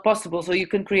it's not possible, so you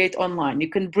can create online. You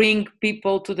can bring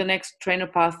people to the next trainer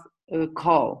path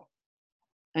call,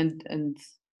 and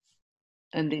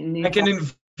I can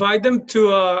invite them to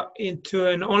into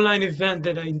an online event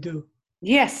that I do.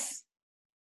 Yes.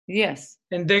 Yes.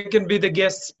 And they can be the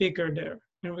guest speaker there,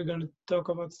 and we're gonna talk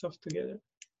about stuff together.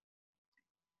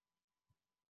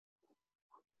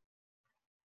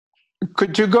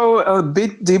 Could you go a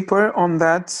bit deeper on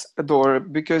that, Dor?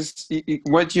 Because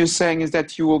what you're saying is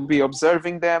that you will be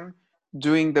observing them,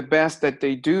 doing the best that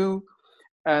they do,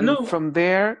 and from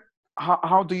there,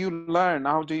 how do you learn?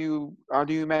 How do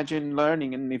you imagine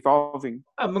learning and evolving?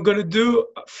 I'm gonna do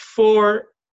 4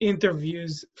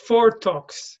 interviews, 4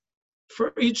 talks.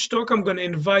 For each talk, I'm gonna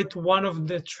invite one of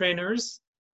the trainers,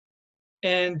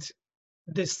 and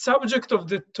the subject of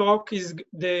the talk is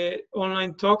the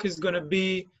online talk is gonna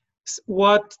be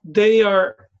what they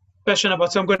are passionate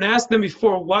about. So I'm gonna ask them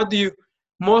before, what do you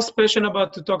most passionate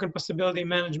about to talk in possibility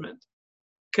management?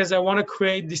 Because I want to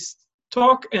create this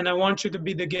talk and I want you to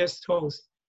be the guest host,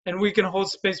 and we can hold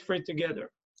space for it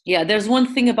together. Yeah, there's one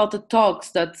thing about the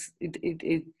talks that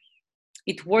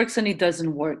it works and it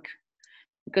doesn't work,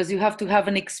 because you have to have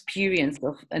an experience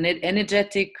of an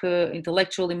energetic,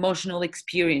 intellectual, emotional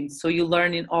experience. So you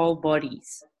learn in all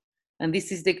bodies, and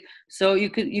this is so you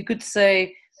could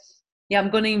say, yeah, I'm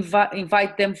going to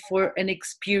invite them for an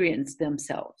experience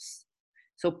themselves.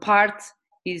 So part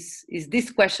is this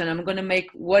question. I'm going to make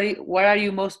what are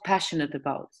you most passionate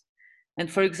about? And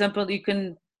for example, you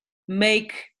can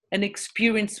make an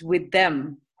experience with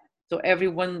them, so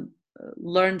everyone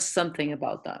learns something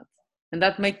about that, and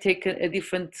that might take a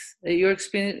different your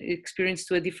experience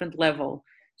to a different level.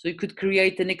 So you could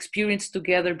create an experience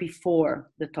together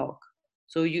before the talk,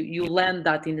 so you land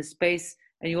that in the space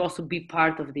and you also be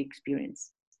part of the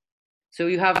experience. So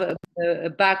you have a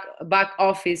back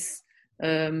office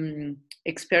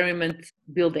experiment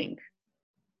building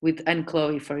with Anne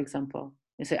Chloe, for example,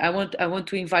 and say, I want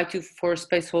to invite you for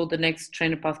spaceholder next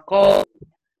trainer path call,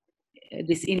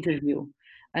 this interview,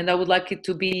 and I would like it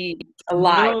to be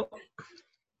alive. No,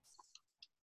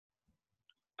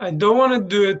 I don't want to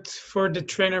do it for the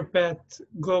trainer path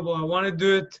global. I want to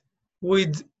do it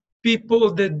with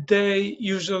people that they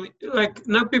usually like,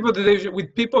 not people that they usually,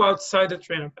 with people outside the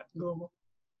trainer path global.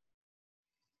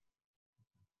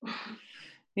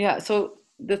 Yeah, so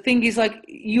the thing is, like,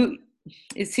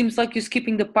 it seems like you're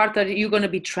skipping the part that you're going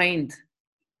to be trained.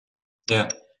 Yeah.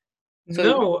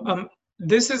 So No,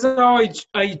 this is how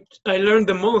I learn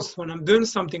the most, when I'm doing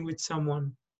something with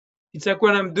someone. It's like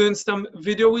when I'm doing some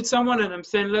video with someone and I'm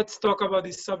saying, let's talk about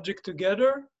this subject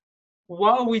together.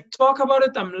 While we talk about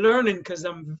it, I'm learning, because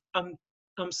I'm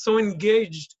so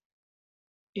engaged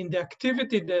in the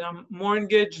activity that I'm more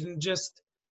engaged in just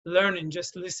learning,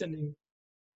 just listening.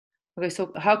 okay,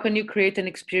 so how can you create an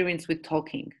experience with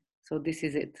talking? So this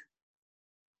is it.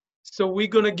 So we're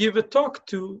gonna give a talk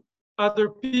to other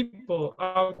people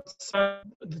outside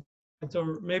the path,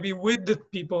 or maybe with the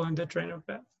people in the trainer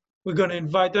path. We're gonna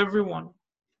invite everyone,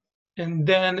 and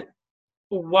then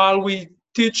while we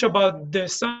teach about the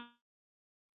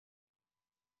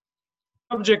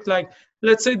subject, like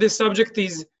let's say the subject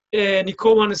is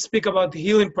Nicole want to speak about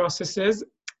healing processes.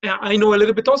 I know a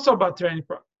little bit also about healing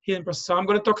process, so I'm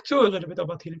going to talk too a little bit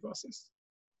about healing process.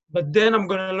 But then I'm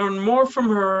going to learn more from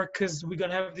her, because we're going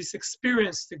to have this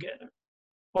experience together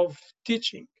of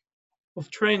teaching, of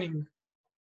training.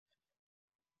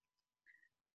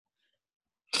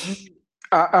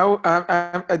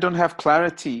 I don't have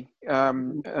clarity,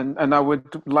 and I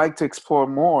would like to explore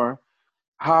more.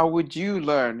 How would you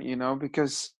learn?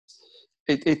 Because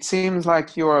it seems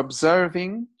like you're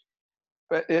observing,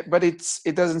 but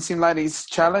it doesn't seem like it's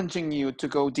challenging you to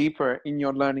go deeper in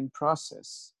your learning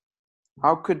process.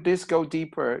 How could this go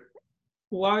deeper?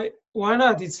 Why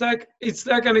not? It's like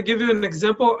I'm gonna give you an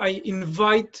example. I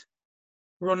invite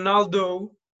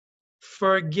Ronaldo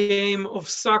for a game of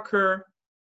soccer,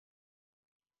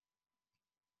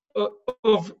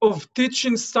 of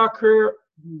teaching soccer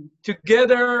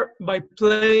together by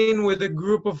playing with a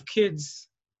group of kids.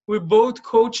 We're both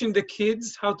coaching the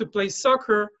kids how to play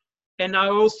soccer, and I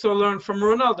also learn from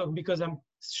Ronaldo because I'm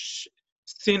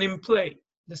seeing him play at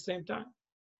the same time.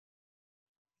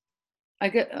 I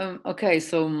get okay.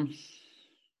 So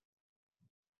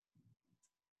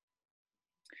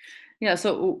yeah.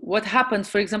 So what happens?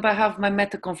 For example, I have my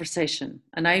meta conversation,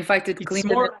 and I invited It's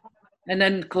Clinton more, and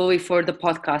then Chloe for the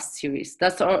podcast series.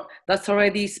 That's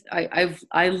already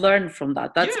I learned from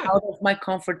that. That's yeah. out of my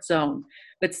comfort zone,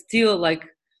 but still, like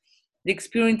the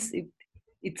experience,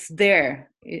 it's there,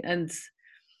 and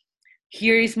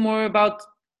here is more about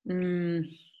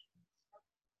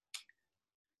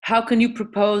how can you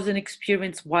propose an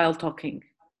experience while talking.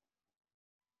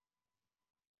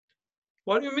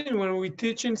 What do you mean? When we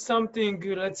teaching something,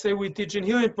 let's say we teach in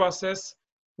healing process,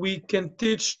 we can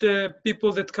teach the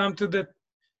people that come to the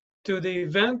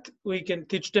event, we can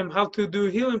teach them how to do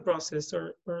healing process,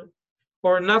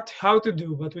 or not how to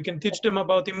do, but we can teach them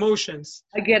about emotions.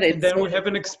 I get it. And then we have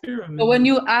an experiment. So when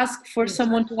you ask for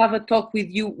someone to have a talk with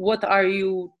you, what are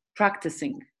you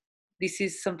practicing? This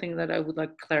is something that I would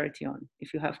like clarity on.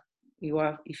 If you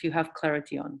have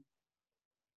clarity on.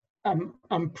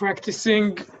 I'm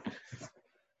practicing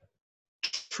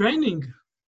training.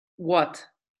 What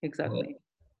exactly?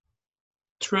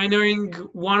 Training,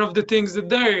 one of the things that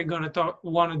they're gonna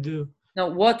want to do. Now,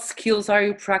 what skills are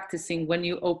you practicing when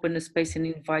you open a space and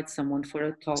invite someone for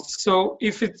a talk? So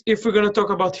if we're gonna talk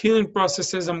about healing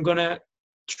processes, I'm gonna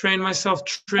train myself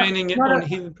training on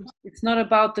healing processes. It's not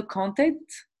about the content.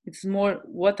 It's more,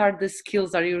 what are the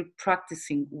skills are you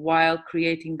practicing while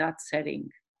creating that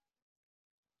setting?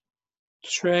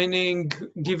 Training,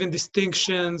 giving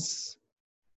distinctions,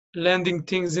 landing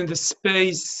things in the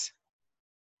space,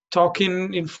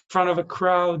 talking in front of a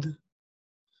crowd.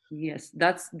 Yes,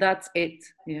 that's it.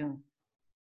 Yeah,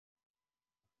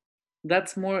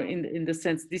 that's more in the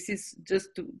sense. This is just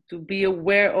to be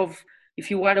aware of.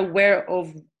 If you are aware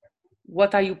of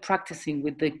what are you practicing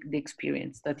with the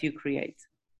experience that you create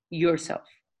yourself.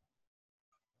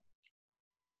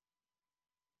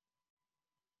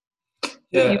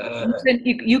 Yeah,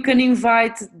 You can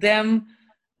invite them,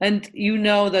 and you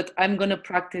know that I'm going to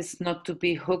practice not to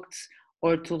be hooked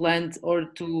or to land or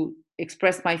to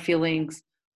express my feelings,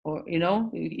 or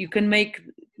you can make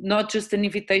not just an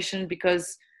invitation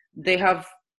because they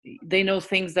know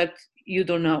things that you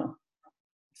don't know.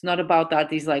 It's not about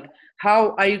that. It's like,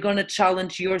 how are you going to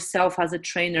challenge yourself as a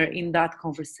trainer in that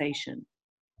conversation?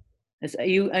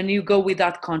 You go with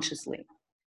that consciously.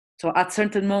 So at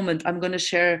certain moment, I'm going to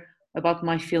share about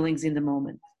my feelings in the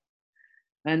moment,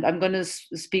 and I'm going to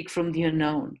speak from the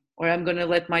unknown, or I'm going to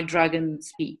let my dragon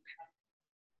speak,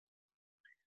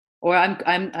 or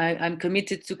I'm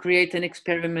committed to create an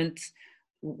experiment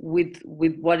with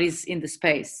what is in the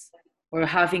space, or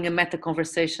having a meta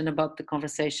conversation about the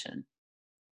conversation,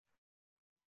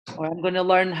 or I'm going to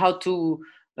learn how to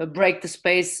break the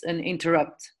space and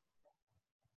interrupt.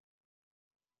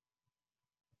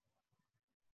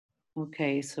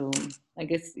 Okay, so I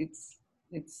guess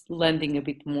it's landing a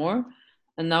bit more.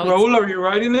 And now Raul, are you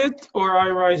writing it or I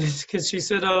write it? Because she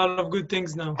said a lot of good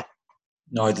things now.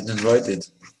 no, I didn't write it.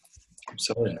 I'm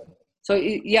sorry. So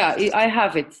yeah, I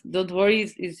have it. Don't worry.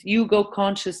 Is you go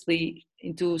consciously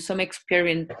into some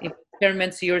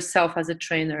experiments yourself as a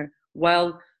trainer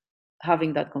while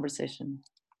having that conversation.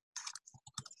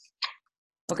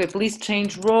 Okay, please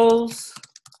change roles.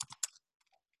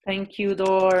 Thank you,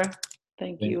 Dor.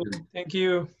 Thank you. Thank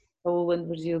you. Raul and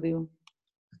Virgilio.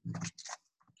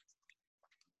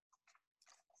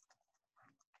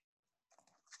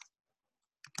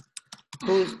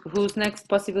 Who's next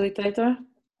possibilitator?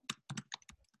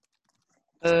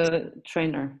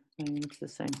 Trainer. It's the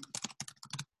same.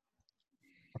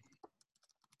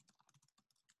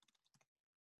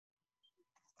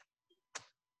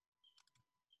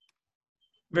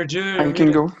 Virgil,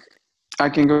 I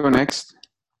can go next.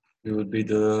 You will be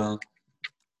the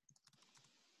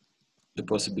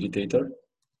possibilitator.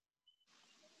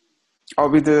 I'll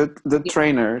be the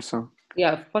trainer. So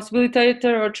yeah,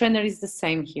 possibilitator or trainer is the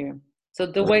same here. So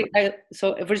the way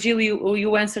Virgilio,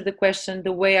 you answered the question.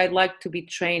 The way I'd like to be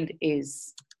trained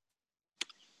is.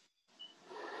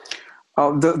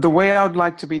 The way I would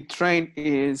like to be trained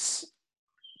is.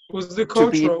 Who's the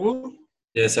coach, Raul?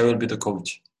 Yes, I will be the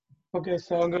coach. Okay,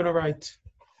 so I'm gonna write.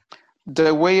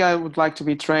 The way I would like to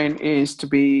be trained is to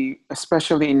be,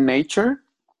 especially in nature,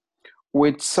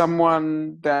 with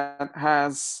someone that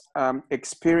has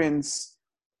experience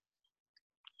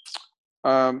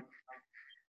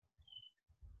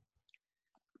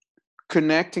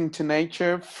connecting to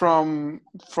nature from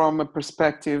a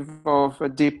perspective of a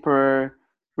deeper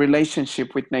relationship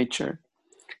with nature.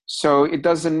 So it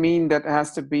doesn't mean that it has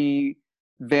to be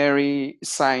very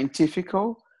scientifical,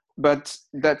 but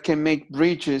that can make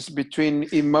bridges between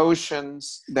emotions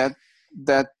that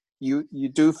you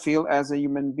do feel as a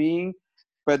human being,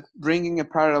 but bringing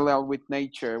a parallel with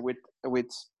nature, with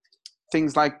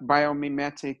things like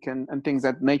biomimetic and things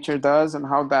that nature does and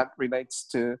how that relates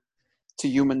to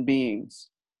human beings.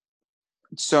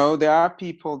 So there are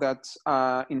people that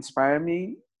inspire me,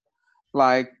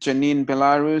 like Janine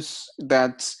Belarus,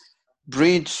 that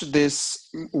bridge this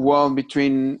wall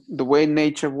between the way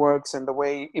nature works and the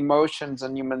way emotions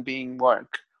and human being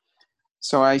work.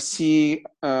 So I see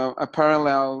a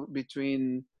parallel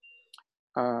between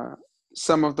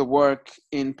some of the work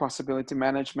in possibility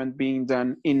management being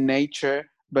done in nature,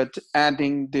 but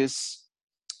adding this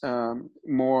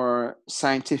more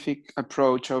scientific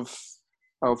approach of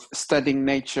studying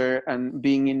nature and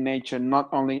being in nature, not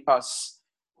only us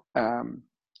um,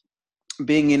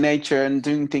 being in nature and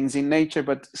doing things in nature,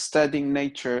 but studying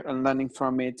nature and learning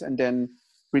from it and then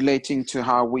relating to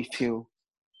how we feel.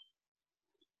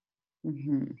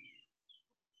 Mm-hmm.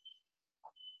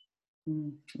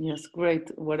 Yes, great.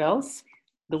 What else?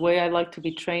 The way I like to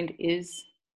be trained is?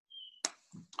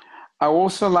 I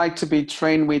also like to be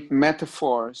trained with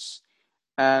metaphors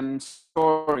and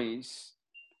stories.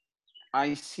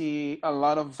 I see a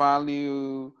lot of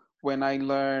value when I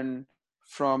learn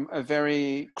from a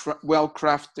very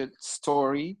well-crafted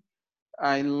story.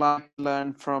 I like to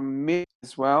learn from myth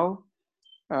as well.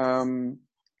 I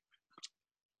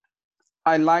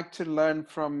like to learn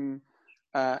from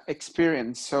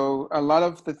experience. So a lot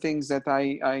of the things that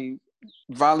I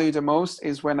value the most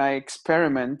is when I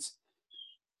experiment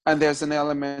and there's an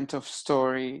element of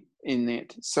story in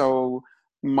it. So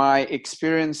my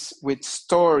experience with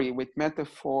story, with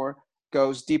metaphor,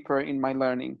 goes deeper in my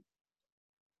learning.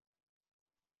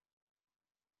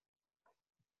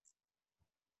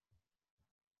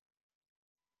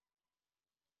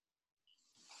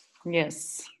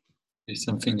 Yes. Is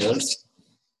something else?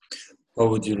 How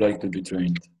would you like to be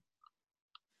trained?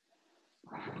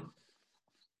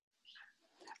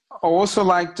 I also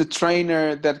like the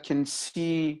trainer that can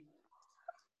see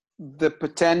the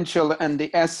potential and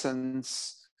the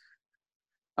essence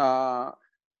that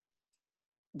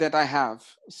I have.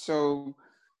 So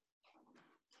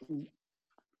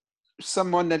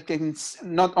someone that can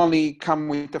not only come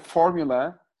with a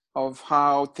formula of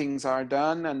how things are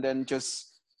done and then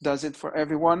just does it for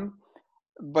everyone,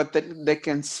 but that they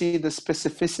can see the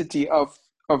specificity of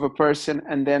a person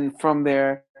and then from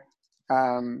there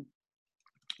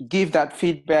give that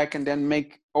feedback and then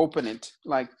open it,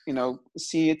 like,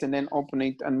 see it and then open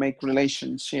it and make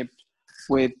relationship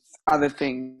with other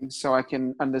things, so I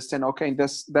can understand, okay,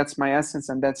 that's my essence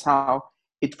and that's how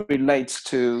it relates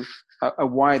to a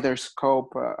wider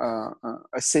scope,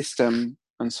 a system,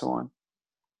 and so on.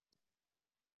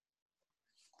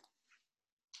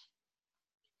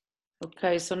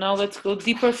 Okay, so now let's go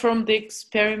deeper from the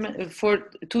experiment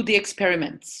to the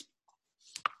experiments.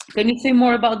 Can you say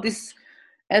more about this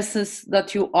essence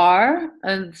that you are,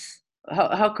 and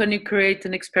how can you create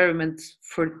an experiment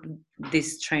for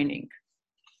this training?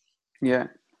 Yeah,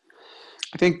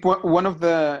 I think one of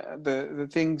the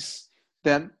things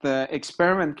that the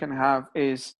experiment can have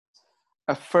is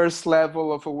a first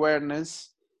level of awareness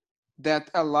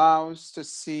that allows to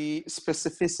see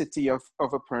specificity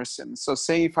of a person. So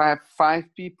say if I have 5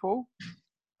 people,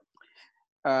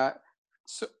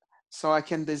 so I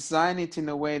can design it in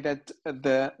a way that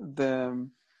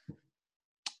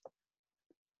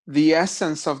the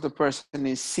essence of the person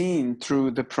is seen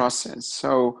through the process.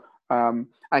 So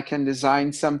I can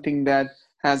design something that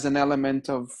has an element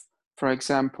of, for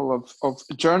example, of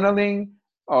journaling,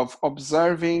 of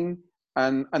observing,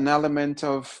 and an element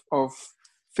of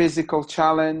physical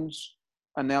challenge,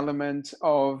 an element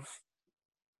of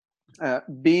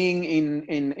being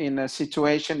in a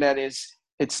situation that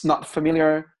it's not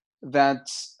familiar, that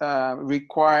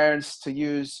requires to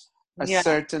use a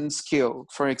certain skill,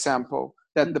 for example,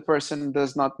 that the person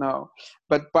does not know.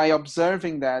 But by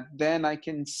observing that, then I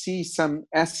can see some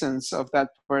essence of that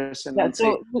person and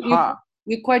say,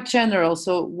 you're quite general.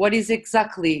 So what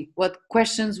what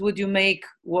questions would you make?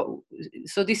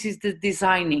 So this is the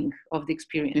designing of the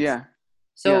experience. Yeah.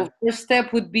 So first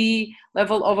step would be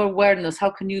level of awareness.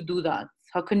 How can you do that?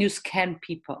 How can you scan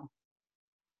people?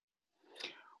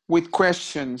 With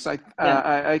questions.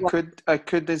 I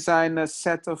could design a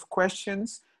set of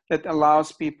questions that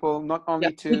allows people not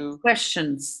only to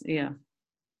questions.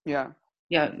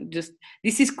 Just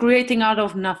this is creating out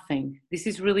of nothing. This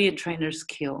is really a trainer's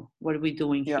skill. What are we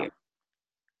doing here?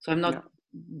 So I'm not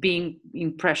being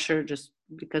in pressure, just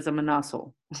because I'm an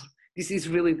asshole. This is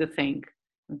really the thing.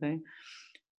 Okay.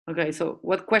 Okay. So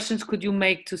what questions could you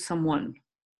make to someone?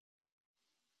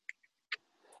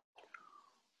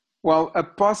 Well, a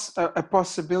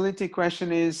possibility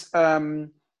question is,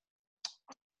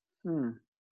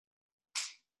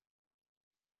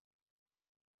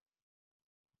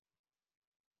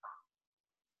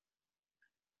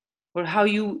 Or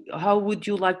how would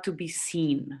you like to be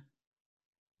seen?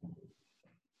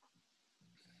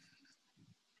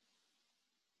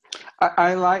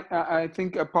 I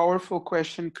think a powerful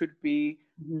question could be,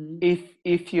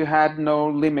 if you had no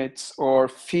limits or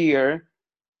fear,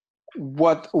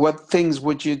 what things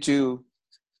would you do?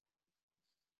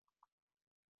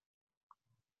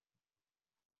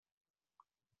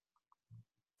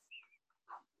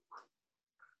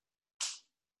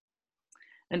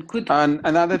 And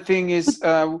another thing is,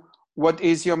 what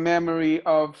is your memory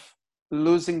of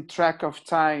losing track of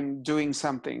time doing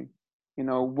something? You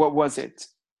know, what was it?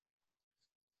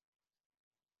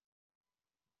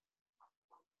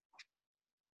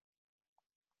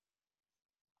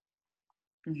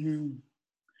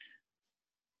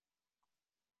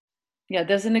 Yeah,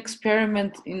 there's an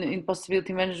experiment in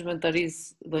possibility management that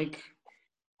is like,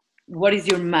 what is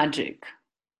your magic?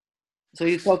 So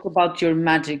you talk about your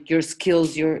magic, your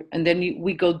skills, and then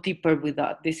we go deeper with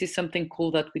that. This is something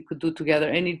cool that we could do together,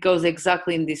 and it goes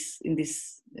exactly in this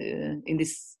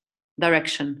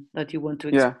direction that you want to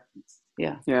experience.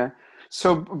 Yeah.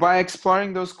 So by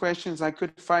exploring those questions, I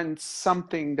could find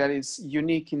something that is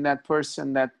unique in that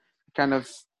person that kind of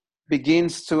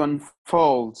begins to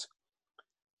unfold.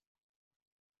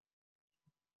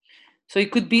 So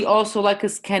it could be also like a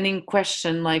scanning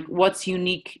question, like what's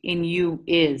unique in you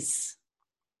is.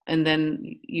 And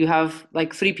then you have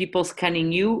like 3 people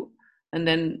scanning you, and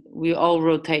then we all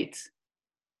rotate.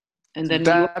 And then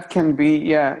that can be,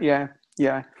 yeah.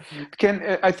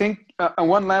 I think on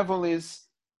one level is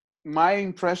my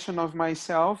impression of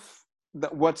myself,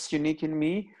 that what's unique in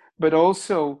me, but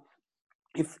also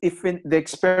if the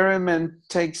experiment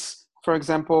takes, for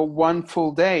example, 1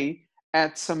 full day,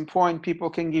 at some point people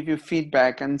can give you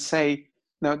feedback and say,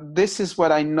 no, this is what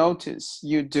I notice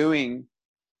you doing,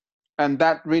 and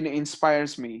that really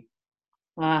inspires me.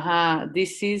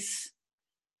 This is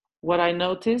what I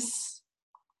notice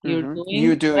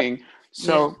you're doing.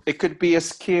 So it could be a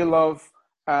skill of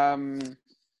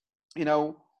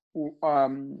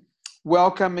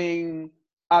welcoming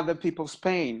other people's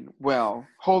pain well,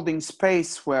 holding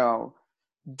space well,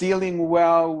 dealing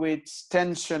well with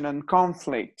tension and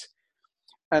conflict.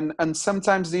 And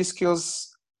sometimes these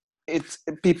skills,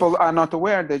 people are not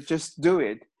aware, they just do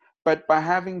it. But by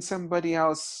having somebody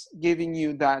else giving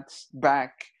you that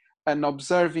back and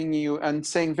observing you and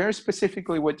saying very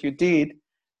specifically what you did,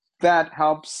 that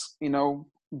helps,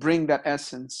 bring that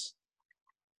essence.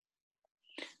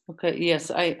 Okay,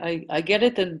 yes, I get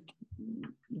it. And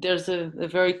there's a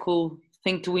very cool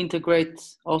thing to integrate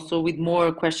also with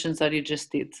more questions that you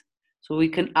just did. So we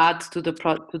can add to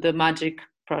the magic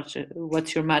project.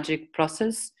 What's your magic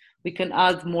process? We can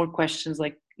add more questions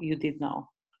like you did now.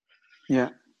 Yeah.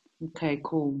 Okay,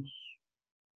 cool.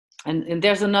 And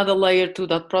there's another layer to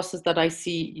that process that I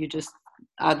see you just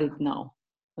added now.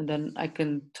 And then I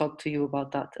can talk to you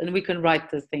about that. And we can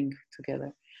write the thing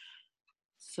together.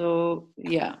 So,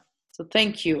 yeah. So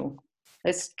thank you.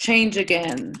 Let's change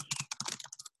again.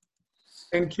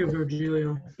 Thank you,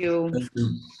 Virgilio.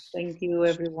 Thank you,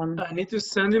 everyone. I need to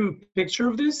send him a picture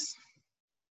of this.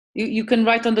 You can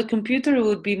write on the computer. It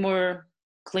would be more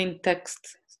clean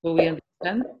text so we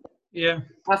understand. Yeah.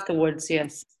 Afterwards,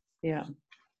 yes. Yeah.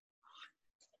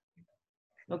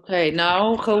 Okay,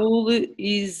 now Raul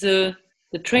is the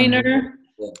trainer.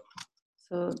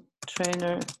 So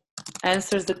trainer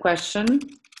answers the question.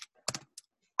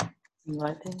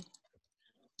 Writing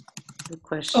the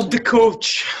question. Of the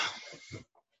coach.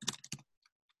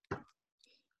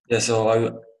 Yeah, so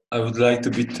I would like to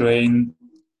be trained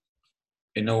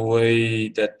in a way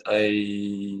that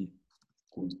I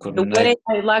could connect. The way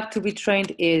I like to be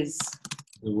trained is?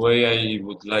 The way I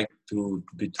would like to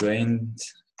be trained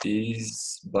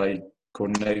is by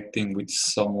connecting with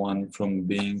someone from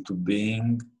being to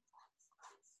being.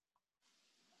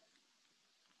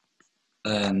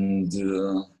 And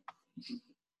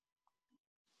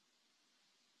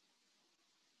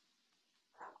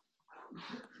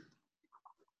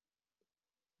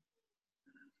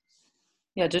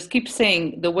yeah, just keep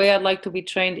saying the way I'd like to be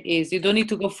trained is. You don't need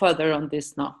to go further on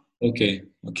this now. Okay.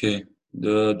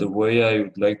 The way I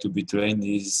would like to be trained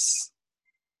is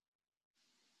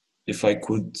if I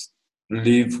could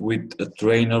live with a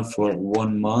trainer for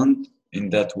 1 month. In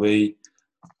that way,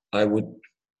 I would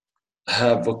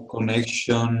have a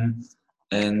connection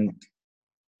and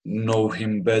know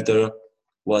him better,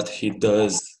 what he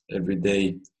does every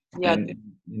day. Yeah. And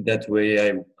in that way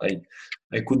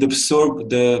I could absorb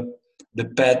the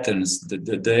patterns,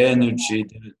 the energy,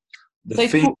 the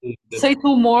feeling. Say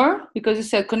two more, because you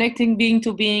said connecting being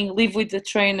to being, live with the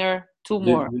trainer. Two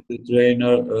more. With the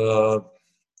trainer,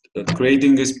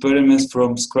 creating experiments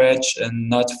from scratch and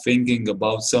not thinking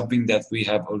about something that we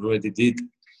have already did.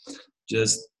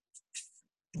 Just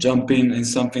jumping in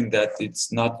something that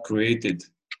it's not created.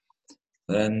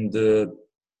 And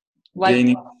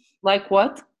gaining. Like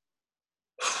what?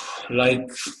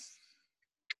 Like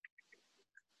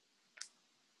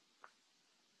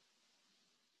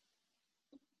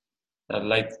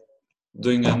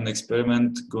doing an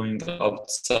experiment, going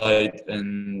outside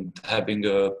and having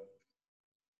a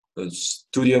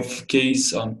study of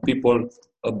case on people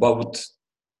about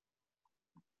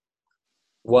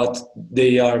what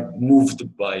they are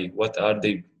moved by, what are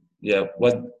they,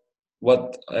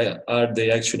 what are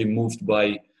they actually moved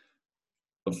by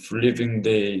of living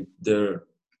their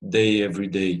day every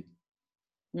day.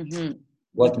 Mm-hmm.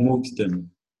 What moves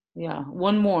them? Yeah,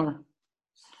 one more.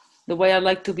 The way I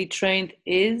like to be trained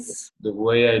is? The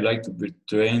way I like to be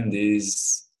trained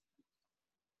is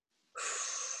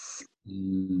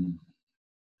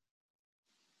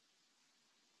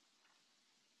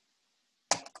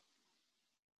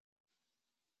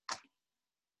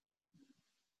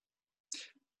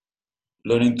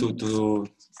learning to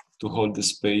hold the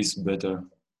space better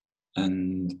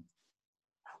and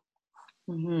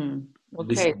Okay,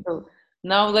 listen. so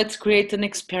now let's create an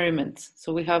experiment.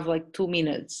 So we have like 2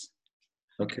 minutes.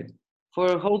 Okay.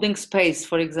 For holding space,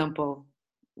 for example.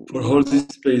 For holding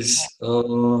space,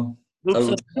 groups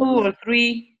of 2 or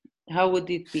 3, how would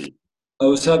it be? I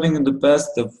was having in the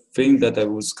past a thing that I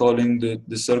was calling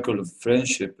the circle of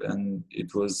friendship, and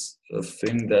it was a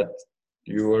thing that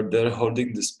you were there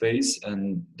holding the space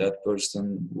and that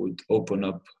person would open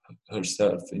up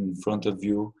herself in front of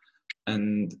you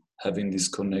and having this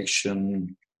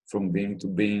connection from being to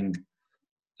being,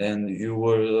 and you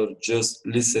were just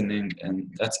listening,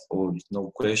 and that's all.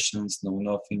 No questions, no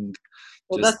nothing.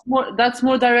 So that's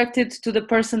more directed to the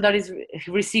person that is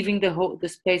receiving the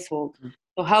space hold.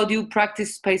 So how do you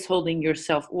practice space holding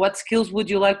yourself? What skills would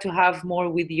you like to have more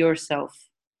with yourself?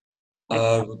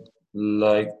 I would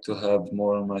like to have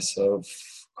more on myself.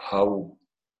 How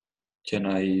can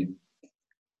I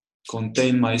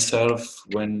contain myself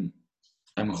when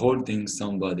I'm holding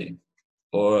somebody?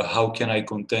 Or how can I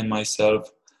contain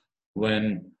myself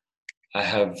when I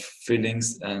have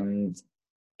feelings and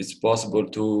it's possible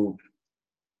to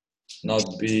not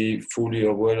be fully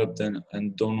aware of them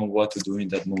and don't know what to do in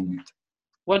that moment?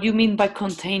 What do you mean by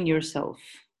contain yourself?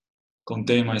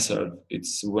 Contain myself.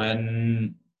 It's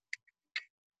when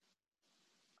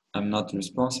I'm not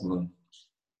responsible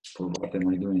for what am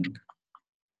I doing.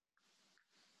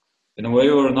 In a way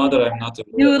or another, I'm not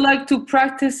aware. You would like to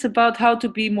practice about how to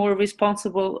be more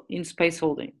responsible in space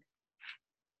holding?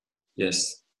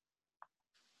 Yes.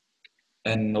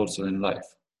 And also in life.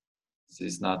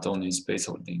 It's not only space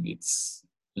holding, it's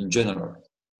in general.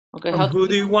 Okay. From who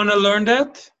do you want to learn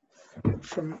that?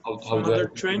 From other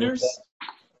trainers?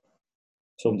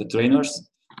 From the trainers?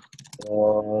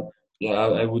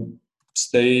 I would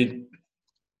stay.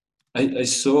 I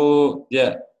saw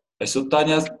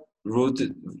Tanya wrote.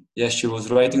 Yeah, she was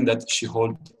writing that she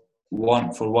hold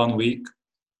for 1 week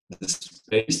the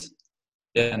space.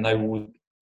 Yeah, and I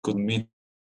could meet.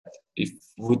 It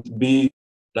would be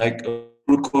like a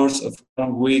full course of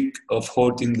 1 week of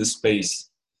holding the space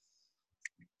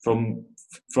from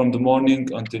the morning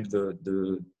until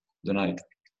the night.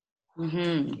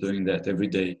 Mm-hmm. Doing that every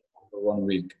day for 1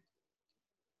 week.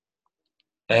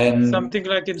 And something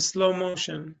like in slow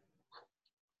motion.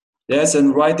 Yes,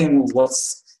 and writing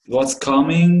what's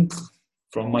coming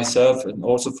from myself and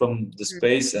also from the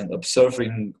space and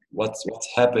observing what's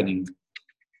happening.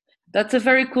 That's a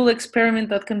very cool experiment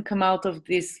that can come out of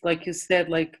this, like you said,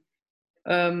 like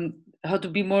how to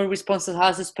be more responsible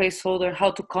as a space holder,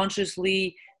 how to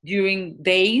consciously during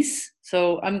days.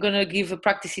 So I'm going to give a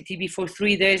practice CTB for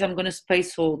 3 days. I'm going to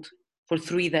space hold for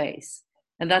 3 days.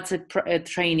 And that's a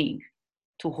training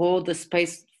to hold the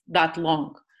space that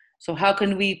long. So how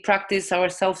can we practice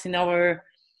ourselves in our,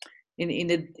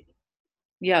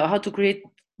 how to create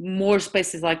more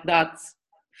spaces like that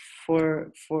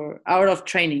for out of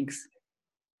trainings,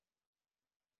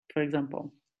 for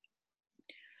example.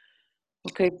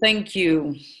 Okay, thank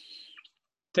you.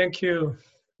 Thank you,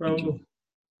 Raul.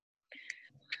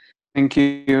 Thank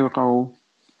you, Raul.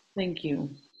 Thank you.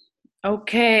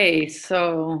 Okay,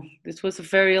 so this was a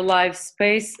very alive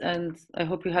space, and I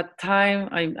hope you had time.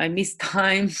 I missed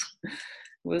time.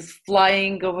 Was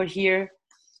flying over here,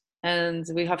 and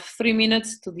we have 3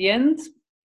 minutes to the end.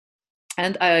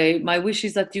 And my wish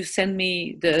is that you send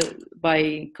me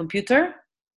by computer,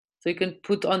 so you can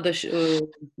put on the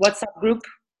WhatsApp group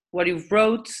what you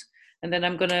wrote, and then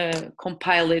I'm gonna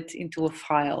compile it into a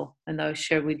file, and I'll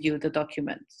share with you the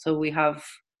document. So we have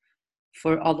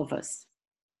for all of us.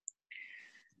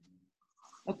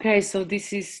 Okay, so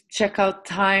this is checkout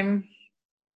time.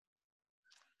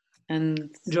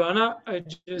 And Joanna, I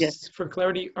just, yes, for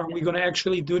clarity, are we going to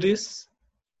actually do this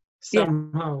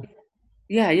somehow?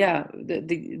 Yeah.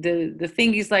 The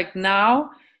thing is, like,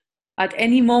 now, at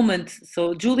any moment.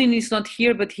 So Julian is not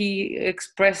here, but he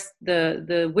expressed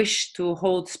the wish to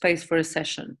hold space for a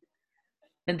session,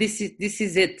 and this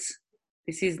is it.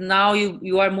 This is now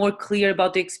you are more clear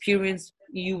about the experience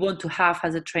you want to have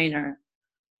as a trainer,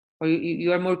 or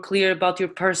you are more clear about your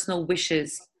personal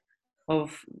wishes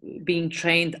of being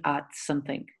trained at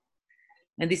something.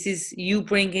 And this is you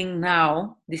bringing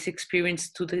now this experience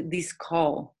to this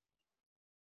call,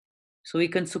 so we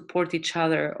can support each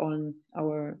other on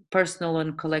our personal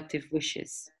and collective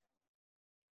wishes.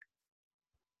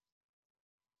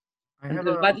 And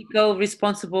the radical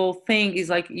responsible thing is,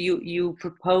 like, you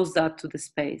propose that to the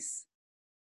space,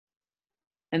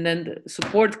 and then the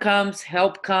support comes,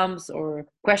 help comes, or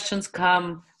questions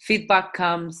come, feedback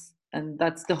comes, and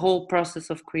that's the whole process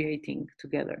of creating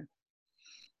together.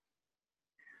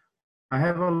 I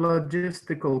have a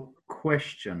logistical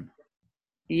question.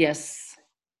 Yes.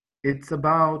 It's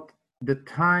about the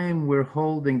time we're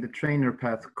holding the trainer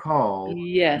path call.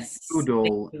 Yes.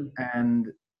 Doodle,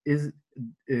 and is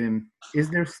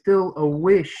there still a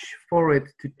wish for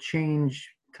it to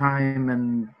change time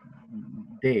and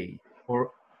day,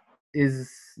 or is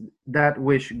that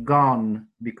wish gone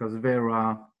because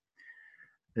Vera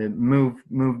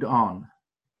moved on?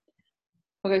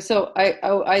 Okay, so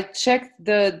I checked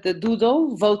the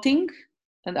doodle voting,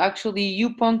 and actually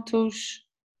you, Pontus,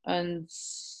 and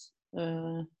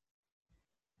I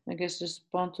guess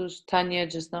just Pontus, Tanya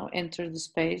just now entered the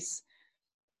space.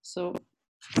 So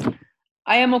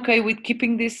I am okay with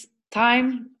keeping this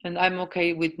time, and I'm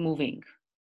okay with moving.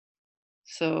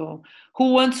 So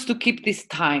who wants to keep this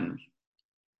time?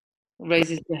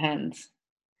 Raises the hand.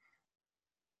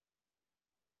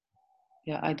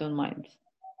 Yeah, I don't mind.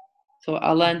 So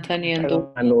Alan, Tanya, and I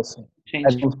don't mind also. I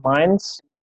don't mind,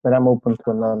 but I'm open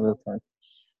to another time.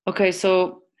 Okay,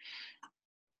 so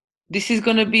this is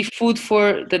going to be food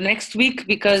for the next week,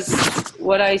 because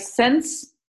what I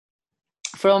sense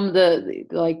from the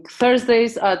like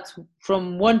Thursdays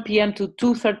from 1 p.m. to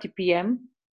 2:30 p.m.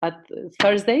 at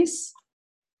Thursdays.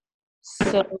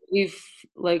 So if,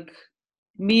 like,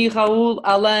 me, Raul,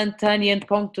 Alan, Tanya, and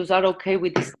Pontus are okay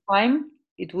with this time,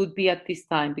 it would be at this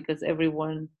time, because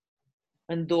everyone,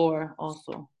 and Dor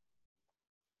also.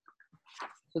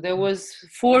 So there was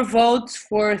 4 votes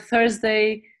for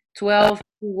Thursday, 12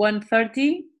 to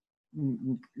 1:30,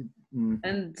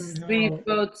 and 3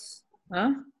 votes.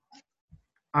 Huh?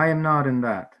 I am not in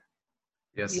that.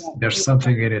 Yes, yeah, there's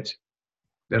something in it.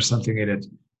 There's something in it.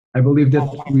 I believe that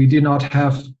we did not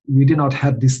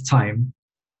have this time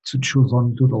to choose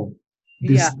on Doodle,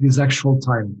 this actual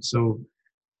time. So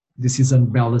this is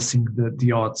unbalancing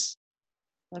the odds.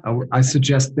 I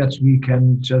suggest that we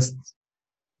can just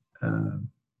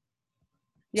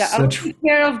I'll take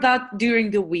care of that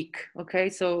during the week. Okay,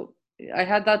 so I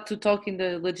had that to talk in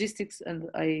the logistics, and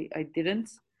I didn't.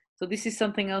 So this is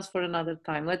something else for another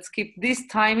time. Let's keep this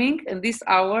timing and this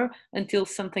hour until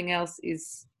something else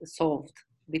is solved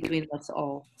between us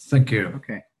all. Thank you.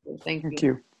 Okay. Thank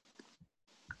you.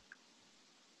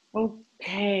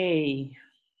 Okay.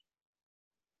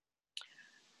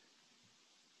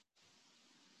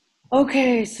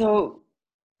 Okay, so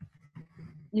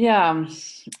yeah,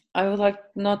 I would like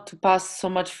not to pass so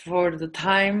much for the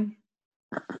time.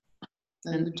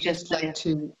 I would just like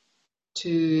to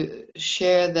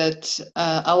share that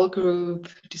our group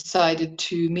decided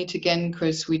to meet again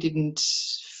because we didn't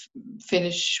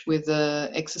finish with the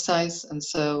exercise, and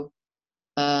so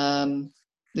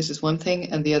this is one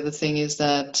thing. And the other thing is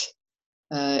that,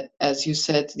 as you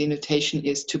said, the invitation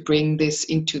is to bring this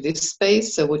into this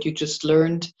space. So what you just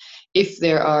learned, if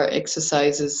there are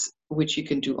exercises which you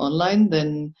can do online,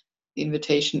 then the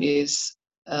invitation is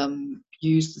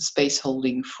use the space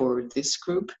holding for this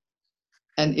group.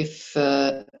 And if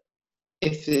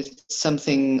it's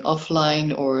something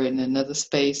offline or in another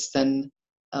space, then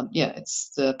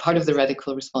it's the part of the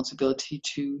radical responsibility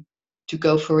to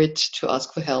go for it, to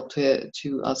ask for help,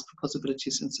 to ask for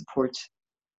possibilities and support.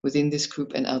 within this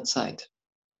group and outside.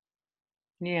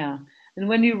 Yeah. And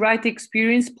when you write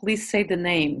experience, please say the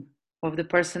name of the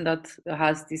person that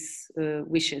has these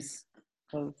wishes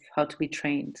of how to be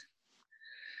trained.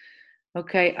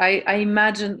 Okay, I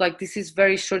imagine like this is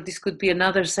very short. This could be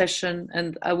another session,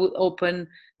 and I will open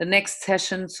the next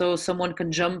session so someone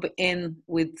can jump in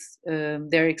with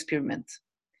their experiment.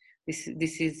 This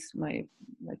is my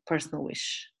personal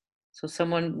wish. So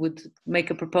someone would make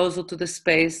a proposal to the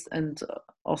space and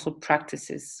also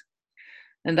practices,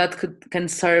 and that can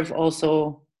serve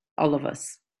also all of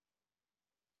us.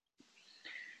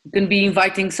 You can be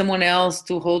inviting someone else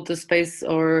to hold the space,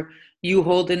 or you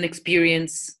hold an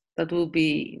experience. That will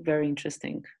be very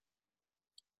interesting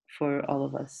for all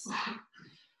of us.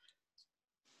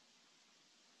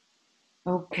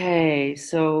 Okay,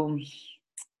 so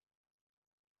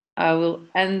I will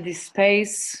end this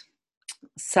space.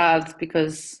 Sad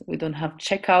because we don't have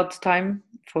checkout time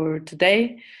for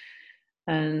today.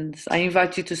 And I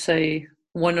invite you to say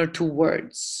 1 or 2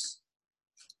 words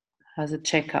as a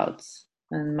checkout.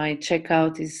 And my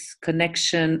checkout is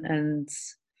connection and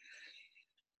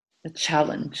a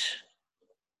challenge.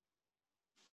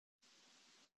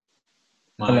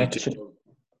 My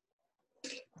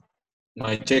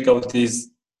checkout is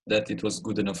that it was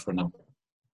good enough for now.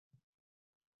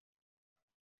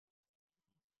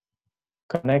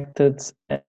 Connected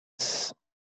and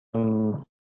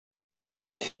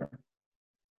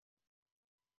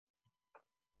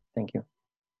thank you.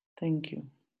 Thank you.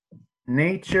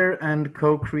 Nature and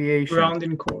co-creation.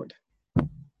 Grounding cord.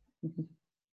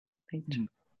 Nature.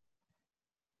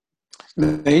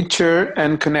 Nature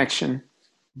and connection.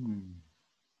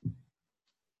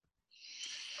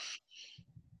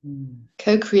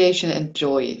 Co-creation and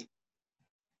joy.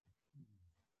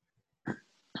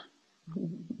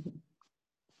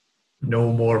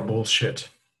 No more bullshit.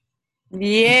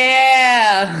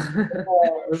 Yeah.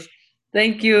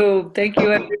 Thank you. Thank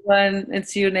you, everyone. And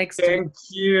see you next week. Thank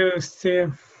you,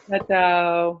 Steve.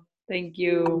 Ciao. Thank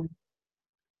you.